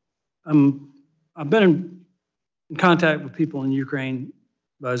been in contact with people in Ukraine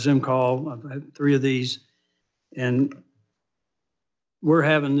by Zoom call. I've had 3 of these, and we're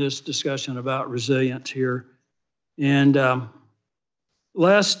having this discussion about resilience here. And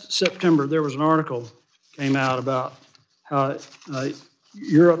last September, there was an article came out about how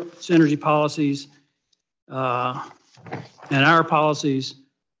Europe's energy policies and our policies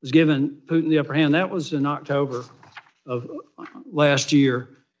was giving Putin the upper hand. That was in October of last year.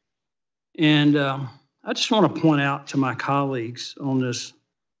 And I just want to point out to my colleagues on this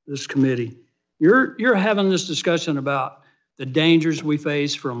committee, you're having this discussion about the dangers we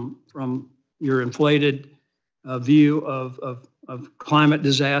face from your inflated view of climate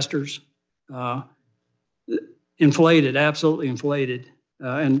disasters. Inflated, absolutely inflated.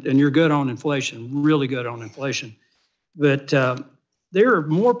 And you're good on inflation, really good on inflation. But there are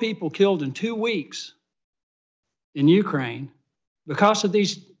more people killed in 2 weeks in Ukraine because of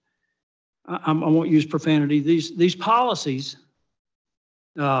these, I won't use profanity, these policies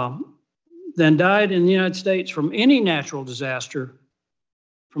than died in the United States from any natural disaster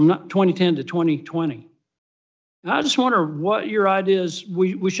from 2010 to 2020. I just wonder what your ideas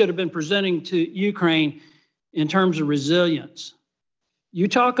we should have been presenting to Ukraine in terms of resilience. You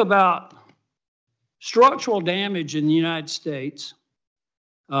talk about structural damage in the United States,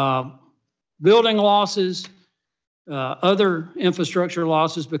 building losses, other infrastructure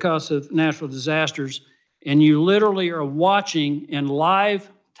losses because of natural disasters, and you literally are watching in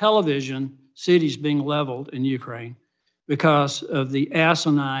live television cities being leveled in Ukraine because of the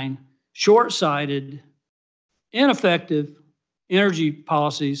asinine, short-sighted, ineffective energy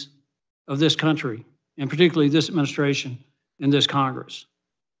policies of this country, and particularly this administration and this Congress.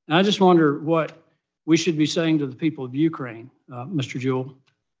 And I just wonder what we should be saying to the people of Ukraine, Mr. Jewell.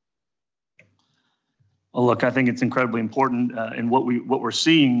 Well, look, I think it's incredibly important, and what we're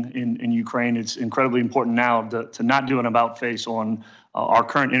seeing in Ukraine. It's incredibly important now to not do an about face on our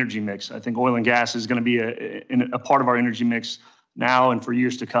current energy mix. I think oil and gas is going to be a part of our energy mix now and for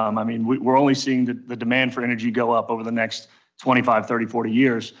years to come. I mean, we're only seeing the demand for energy go up over the next 25, 30, 40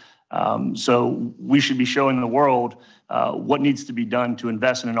 years. So we should be showing the world what needs to be done to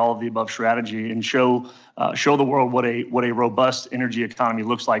invest in an all of the above strategy and show the world what a robust energy economy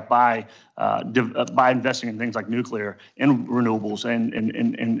looks like by investing in things like nuclear and renewables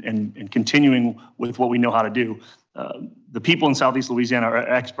and continuing with what we know how to do. The people in Southeast Louisiana are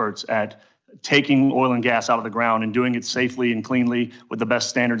experts at taking oil and gas out of the ground and doing it safely and cleanly with the best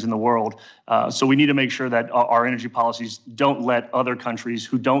standards in the world. So we need to make sure that our energy policies don't let other countries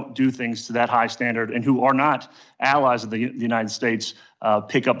who don't do things to that high standard and who are not allies of the United States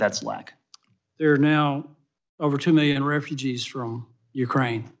pick up that slack. There are now over 2 million refugees from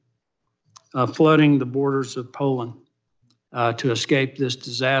Ukraine flooding the borders of Poland to escape this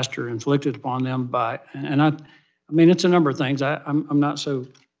disaster inflicted upon them by, and I mean, it's a number of things. I'm not so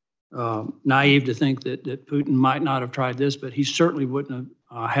naive to think that Putin might not have tried this, but he certainly wouldn't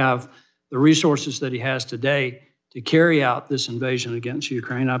have the resources that he has today to carry out this invasion against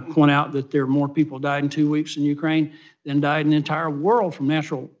Ukraine. I point out that there are more people died in 2 weeks in Ukraine than died in the entire world from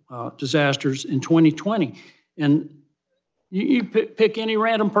natural disasters in 2020. And you pick any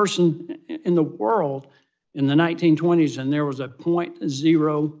random person in the world in the 1920s, and there was a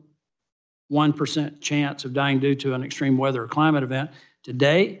 0.01% chance of dying due to an extreme weather or climate event.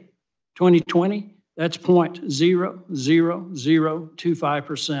 Today, 2020, that's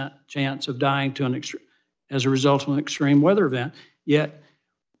 0.00025% chance of dying to as a result of an extreme weather event. Yet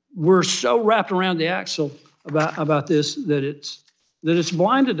we're so wrapped around the axle about this that it's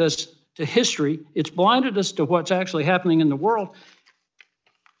blinded us to history. It's blinded us to what's actually happening in the world,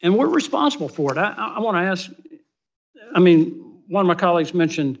 and we're responsible for it. I want to ask. I mean, one of my colleagues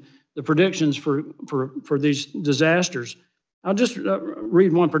mentioned the predictions for these disasters. I'll just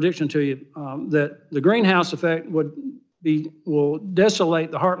read one prediction to you, that the greenhouse effect will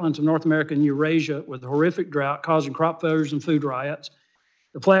desolate the heartlands of North America and Eurasia with a horrific drought causing crop failures and food riots.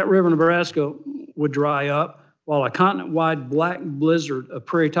 The Platte River, Nebraska would dry up, while a continent-wide black blizzard of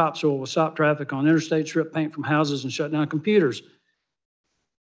prairie topsoil will stop traffic on interstate, strip paint from houses, and shut down computers.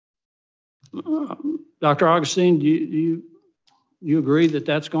 Dr. Augustine, do you agree that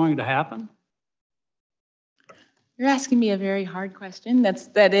that's going to happen? You're asking me a very hard question.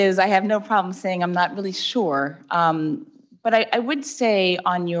 That is, I have no problem saying I'm not really sure. But I would say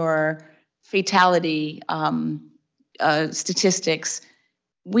on your fatality statistics,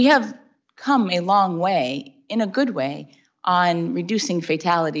 we have come a long way, in a good way, on reducing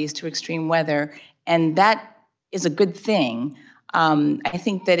fatalities to extreme weather, and that is a good thing. I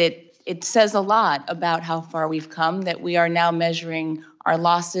think that it says a lot about how far we've come, that we are now measuring our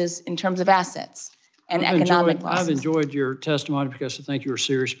losses in terms of assets and economic losses. I've enjoyed your testimony because I think you're a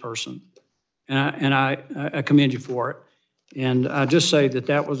serious person, and I commend you for it. And I just say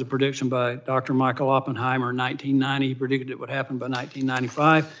that was a prediction by Dr. Michael Oppenheimer in 1990. He predicted it would happen by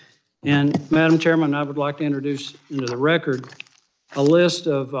 1995. And Madam Chairman, I would like to introduce into the record a list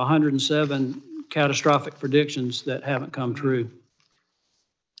of 107 catastrophic predictions that haven't come true.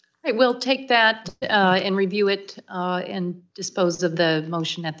 Right, we'll take that and review it and dispose of the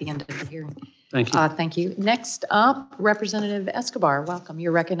motion at the end of the hearing. Thank you. Thank you. Next up, Representative Escobar, welcome.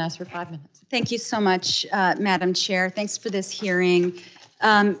 You're recognized for 5 minutes. Thank you so much, Madam Chair. Thanks for this hearing.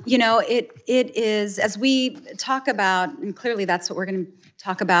 You know, it is, as we talk about, and clearly that's what we're going to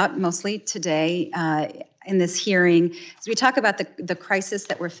talk about mostly today in this hearing, as we talk about the crisis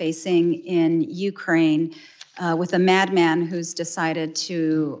that we're facing in Ukraine with a madman who's decided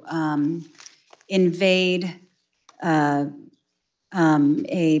to invade a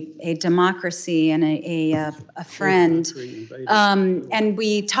democracy and a friend. And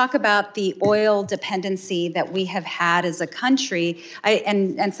we talk about the oil dependency that we have had as a country.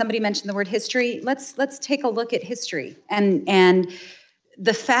 And somebody mentioned the word history. Let's take a look at history and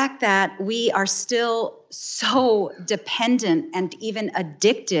the fact that we are still so dependent and even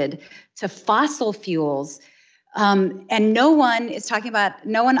addicted to fossil fuels. And no one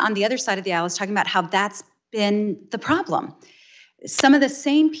on the other side of the aisle is talking about how that's been the problem. Some of the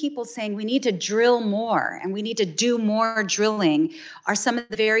same people saying we need to drill more and we need to do more drilling are some of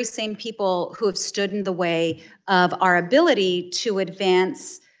the very same people who have stood in the way of our ability to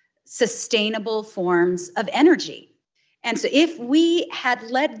advance sustainable forms of energy. And so if we had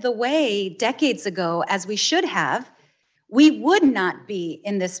led the way decades ago, as we should have, we would not be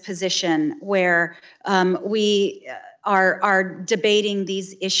in this position where we are debating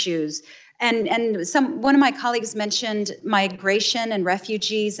these issues. And one of my colleagues mentioned migration and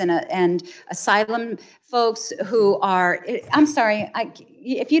refugees and asylum folks who are, I'm sorry,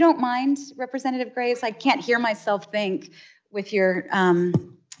 if you don't mind, Representative Graves, I can't hear myself think with your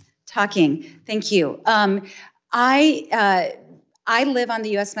talking. Thank you. I live on the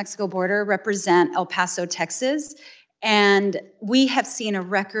U.S.-Mexico border, represent El Paso, Texas, and we have seen a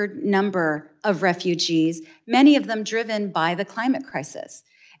record number of refugees, many of them driven by the climate crisis.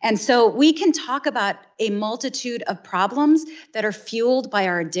 And so we can talk about a multitude of problems that are fueled by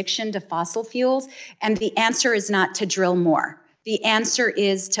our addiction to fossil fuels, and the answer is not to drill more. The answer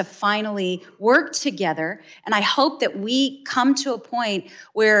is to finally work together, and I hope that we come to a point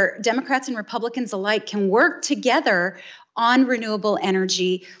where Democrats and Republicans alike can work together on renewable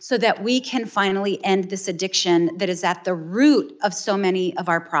energy so that we can finally end this addiction that is at the root of so many of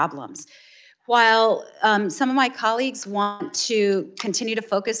our problems. While some of my colleagues want to continue to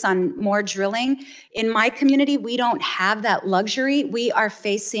focus on more drilling, in my community, we don't have that luxury. We are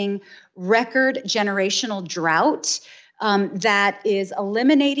facing record generational drought that is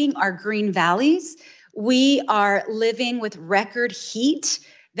eliminating our green valleys. We are living with record heat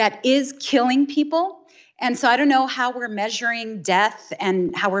that is killing people. And so I don't know how we're measuring death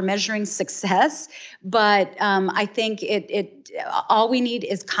and how we're measuring success, but I think all we need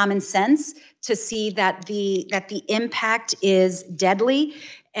is common sense to see that the impact is deadly,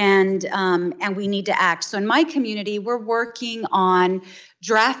 and we need to act. So in my community, we're working on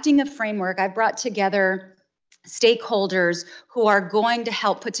drafting a framework. I brought together stakeholders who are going to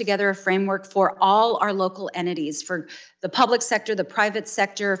help put together a framework for all our local entities, for the public sector, the private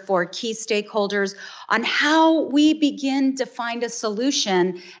sector, for key stakeholders, on how we begin to find a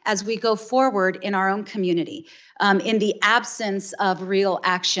solution as we go forward in our own community, in the absence of real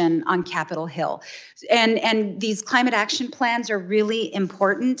action on Capitol Hill. And these climate action plans are really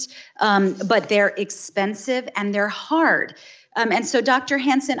important, but they're expensive and they're hard. And so, Dr.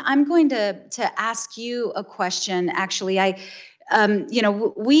 Hansen, I'm going to ask you a question. Actually,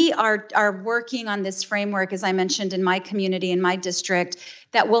 we are working on this framework, as I mentioned, in my community, in my district,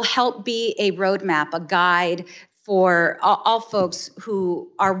 that will help be a roadmap, a guide for all folks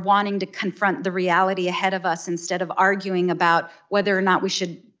who are wanting to confront the reality ahead of us instead of arguing about whether or not we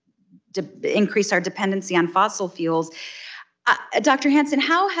should increase our dependency on fossil fuels. Dr. Hansen,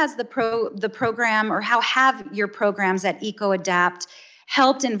 how has the program, or how have your programs at EcoAdapt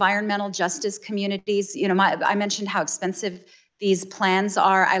helped environmental justice communities? I mentioned how expensive these plans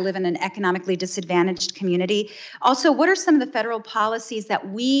are. I live in an economically disadvantaged community. Also, what are some of the federal policies that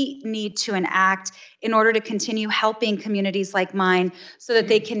we need to enact in order to continue helping communities like mine so that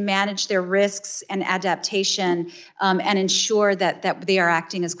they can manage their risks and adaptation and ensure that they are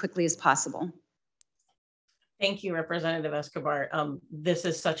acting as quickly as possible? Thank you, Representative Escobar. This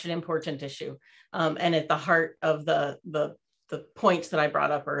is such an important issue, and at the heart of the points that I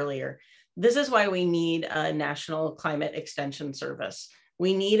brought up earlier. This is why we need a national climate extension service.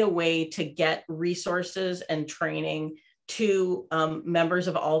 We need a way to get resources and training to members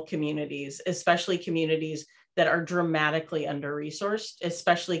of all communities, especially communities that are dramatically under-resourced,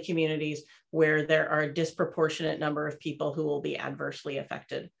 especially communities where there are a disproportionate number of people who will be adversely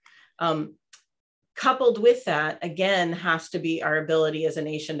affected. Coupled with that, again, has to be our ability as a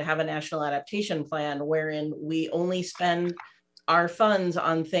nation to have a national adaptation plan wherein we only spend our funds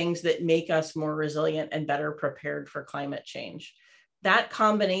on things that make us more resilient and better prepared for climate change. That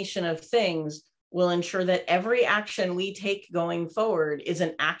combination of things will ensure that every action we take going forward is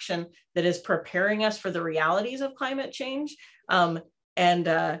an action that is preparing us for the realities of climate change.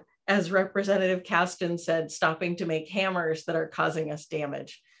 As Representative Caston said, stopping to make hammers that are causing us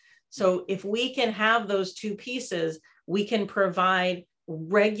damage. So if we can have those two pieces, we can provide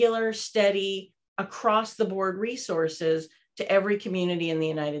regular, steady, across the board resources to every community in the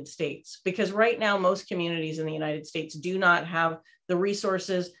United States. Because right now, most communities in the United States do not have the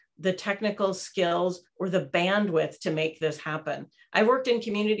resources, the technical skills, or the bandwidth to make this happen. I've worked in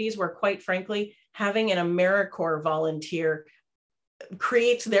communities where, quite frankly, having an AmeriCorps volunteer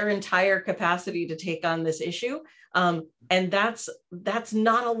creates their entire capacity to take on this issue. And that's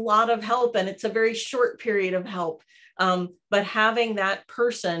not a lot of help, and it's a very short period of help. But having that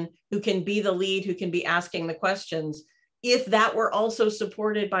person who can be the lead, who can be asking the questions, if that were also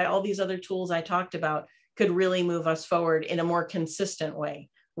supported by all these other tools I talked about, could really move us forward in a more consistent way.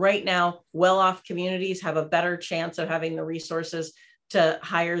 Right now, well-off communities have a better chance of having the resources to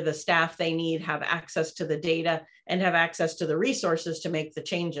hire the staff they need, have access to the data, and have access to the resources to make the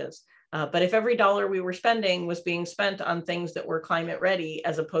changes. But if every dollar we were spending was being spent on things that were climate ready,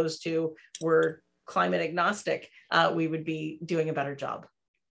 as opposed to were climate agnostic, we would be doing a better job.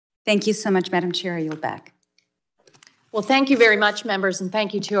 Thank you so much, Madam Chair. I yield back. Well, thank you very much, members, and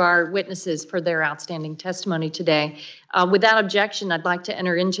thank you to our witnesses for their outstanding testimony today. Without objection, I'd like to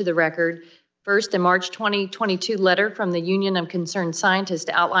enter into the record first a March 2022 letter from the Union of Concerned Scientists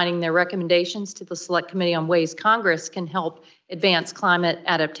outlining their recommendations to the Select Committee on ways Congress can help advance climate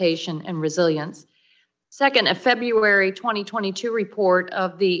adaptation and resilience. Second, a February 2022 report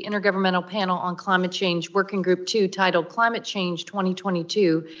of the Intergovernmental Panel on Climate Change Working Group 2 titled Climate Change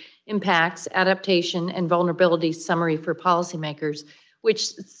 2022 Impacts, Adaptation, and Vulnerability Summary for Policymakers, which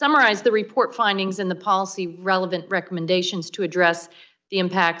summarized the report findings and the policy relevant recommendations to address the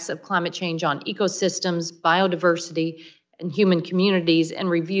impacts of climate change on ecosystems, biodiversity, and human communities, and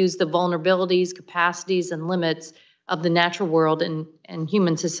reviews the vulnerabilities, capacities, and limits of the natural world and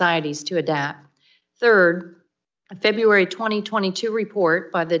human societies to adapt. Third, a February 2022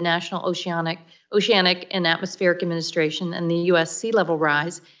 report by the National Oceanic and Atmospheric Administration and the U.S. Sea Level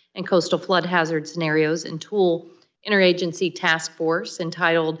Rise and Coastal Flood Hazard Scenarios and Tool Interagency Task Force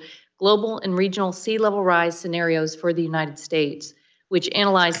entitled Global and Regional Sea Level Rise Scenarios for the United States, which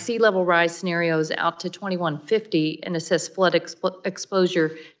analyzed sea level rise scenarios out to 2150 and assess flood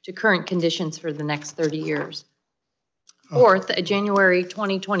exposure to current conditions for the next 30 years. Fourth, a January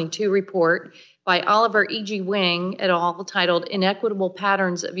 2022 report by Oliver E.G. Wing et al. Titled Inequitable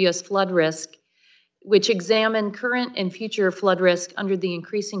Patterns of U.S. Flood Risk, which examined current and future flood risk under the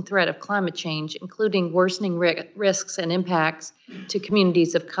increasing threat of climate change, including worsening risks and impacts to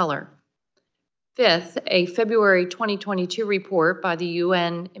communities of color. Fifth, a February 2022 report by the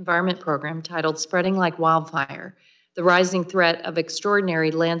UN Environment Program titled Spreading Like Wildfire, the Rising Threat of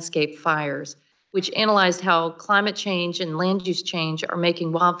Extraordinary Landscape Fires, which analyzed how climate change and land use change are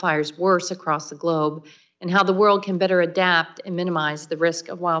making wildfires worse across the globe and how the world can better adapt and minimize the risk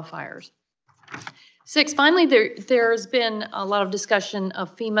of wildfires. 6, finally, there's been a lot of discussion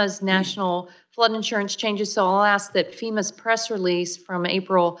of FEMA's national flood insurance changes. So I'll ask that FEMA's press release from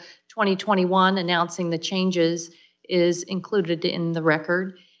April 2021 announcing the changes is included in the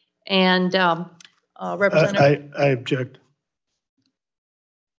record. And Representative? I object.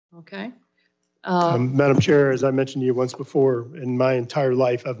 Okay. Madam Chair, as I mentioned to you once before, in my entire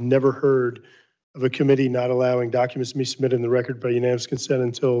life, I've never heard of a committee not allowing documents to be submitted in the record by unanimous consent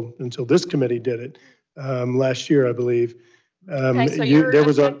until this committee did it last year, I believe. Okay, so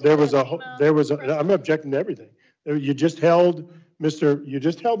I'm objecting to everything. You just held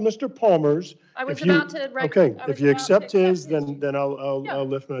Mr. Palmer's. I was about to. Okay, if you accept his, then I'll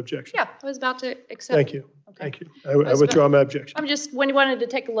lift my objection. Yeah, I was about to accept. Thank you. Okay. Thank you. I withdraw my objection. I'm just wanted to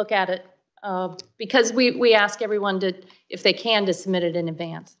take a look at it because we ask everyone to, if they can, to submit it in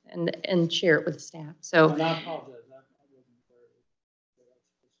advance and share it with the staff. So.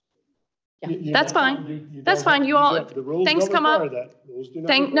 Yeah, that's fine. That's fine. You all, things come up.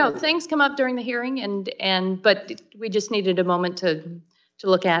 Things come up during the hearing, but we just needed a moment to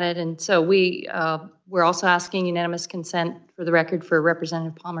look at it, and so we're also asking unanimous consent for the record for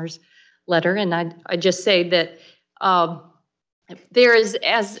Representative Palmer's letter, and I just say that there is,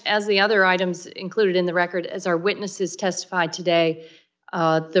 as the other items included in the record, as our witnesses testified today,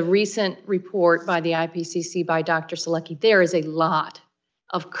 the recent report by the IPCC by Dr. Selecki, there is a lot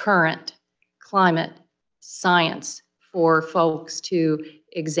of current climate science for folks to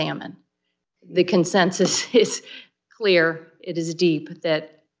examine. The consensus is clear, it is deep,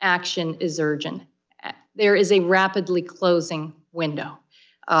 that action is urgent. There is a rapidly closing window.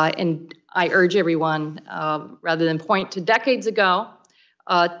 And I urge everyone, rather than point to decades ago,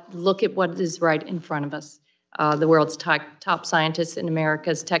 look at what is right in front of us. The world's top scientists in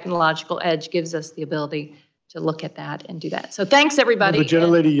America's technological edge gives us the ability to look at that and do that. So thanks, everybody. Will the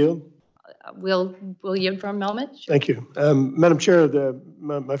gentlelady yield? We'll yield for a moment. Sure. Thank you. Madam Chair,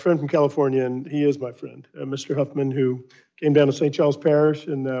 my friend from California, and he is my friend, Mr. Huffman, who came down to St. Charles Parish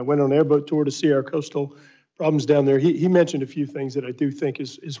and went on an airboat tour to see our coastal problems down there. He mentioned a few things that I do think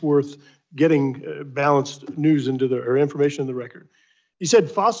is worth getting balanced news or information in the record. He said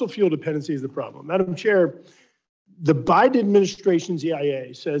fossil fuel dependency is the problem. Madam Chair, the Biden administration's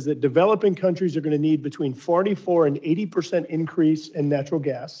EIA says that developing countries are going to need between 44 and 80% increase in natural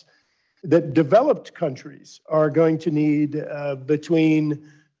gas. That developed countries are going to need between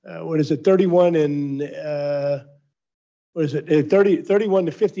 31 and 31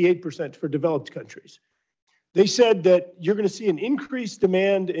 to 58% for developed countries. They said that you're going to see an increased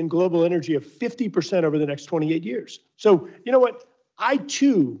demand in global energy of 50% over the next 28 years. So you know what? I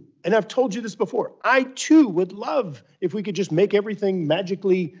too, and I've told you this before, I too would love if we could just make everything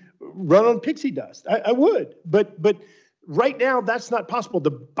magically run on pixie dust. I would, but right now, that's not possible.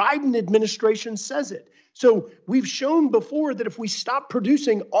 The Biden administration says it. So we've shown before that if we stop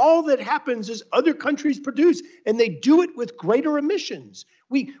producing, all that happens is other countries produce, and they do it with greater emissions.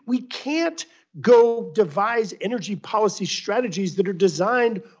 We can't go devise energy policy strategies that are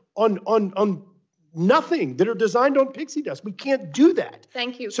designed on nothing, that are designed on pixie dust. We can't do that.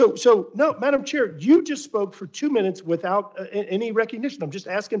 Thank you. So no, Madam Chair, you just spoke for 2 minutes without any recognition. I'm just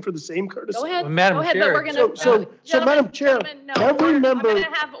asking for the same courtesy. Go ahead. Well, Madam Chair. But we're going to. So Madam Chair, every member. I'm going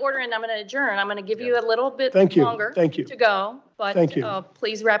to have order and I'm going to adjourn. I'm going to give you a little bit longer to go. But Thank you.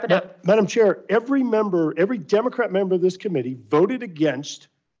 Please wrap it up. Madam Chair, every Democrat member of this committee voted against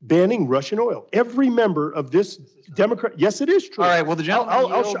banning Russian oil. Every member of this Democrat, yes, it is true. All right, well, the gentleman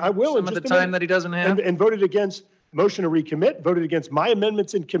I will some of the time that he doesn't have. And voted against motion to recommit, voted against my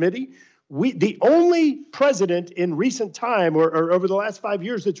amendments in committee. The only president in recent time or over the last 5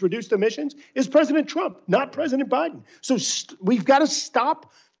 years that's reduced emissions is President Trump, not President Biden. So we've got to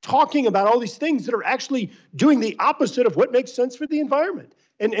stop talking about all these things that are actually doing the opposite of what makes sense for the environment.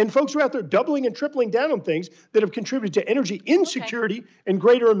 And folks are out there doubling and tripling down on things that have contributed to energy insecurity and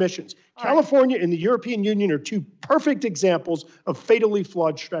greater emissions. California and the European Union are two perfect examples of fatally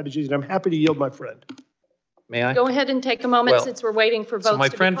flawed strategies, and I'm happy to yield my friend. May I? Go ahead and take a moment since we're waiting for votes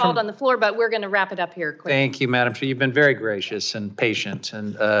to be called on the floor, but we're going to wrap it up here quickly. Thank you, Madam Chair. You've been very gracious and patient.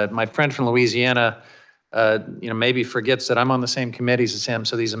 And my friend from Louisiana, maybe forgets that I'm on the same committees as him.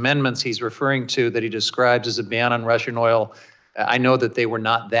 So these amendments he's referring to that he describes as a ban on Russian oil, I know that they were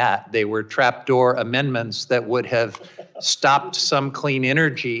not that. They were trapdoor amendments that would have stopped some clean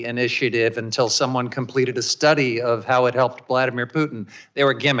energy initiative until someone completed a study of how it helped Vladimir Putin. They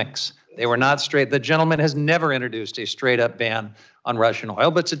were gimmicks. They were not straight. The gentleman has never introduced a straight up ban on Russian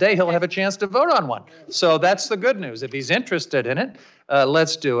oil, but today he'll have a chance to vote on one. So that's the good news. If he's interested in it,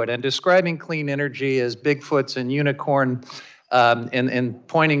 let's do it. And describing clean energy as Bigfoots and unicorn and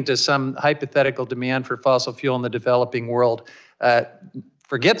pointing to some hypothetical demand for fossil fuel in the developing world,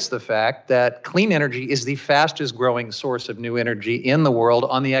 forgets the fact that clean energy is the fastest growing source of new energy in the world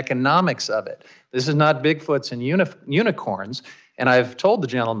on the economics of it. This is not Bigfoots and unicorns. And I've told the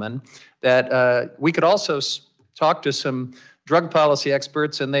gentleman that we could also talk to some drug policy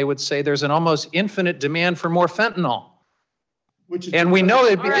experts, and they would say there's an almost infinite demand for more fentanyl. And we know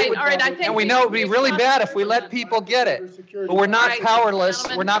it'd be, and we know it'd be really bad if we let people get it. But we're not powerless.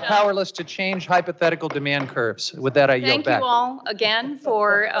 We're not powerless to change hypothetical demand curves. With that, I yield back. Thank you all again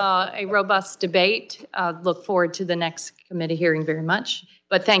for a robust debate. Look forward to the next committee hearing very much.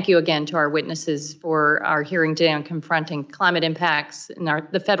 But thank you again to our witnesses for our hearing today on confronting climate impacts and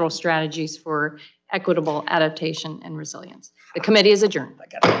the federal strategies for equitable adaptation and resilience. The committee is adjourned. I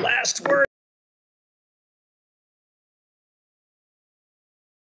got the last word.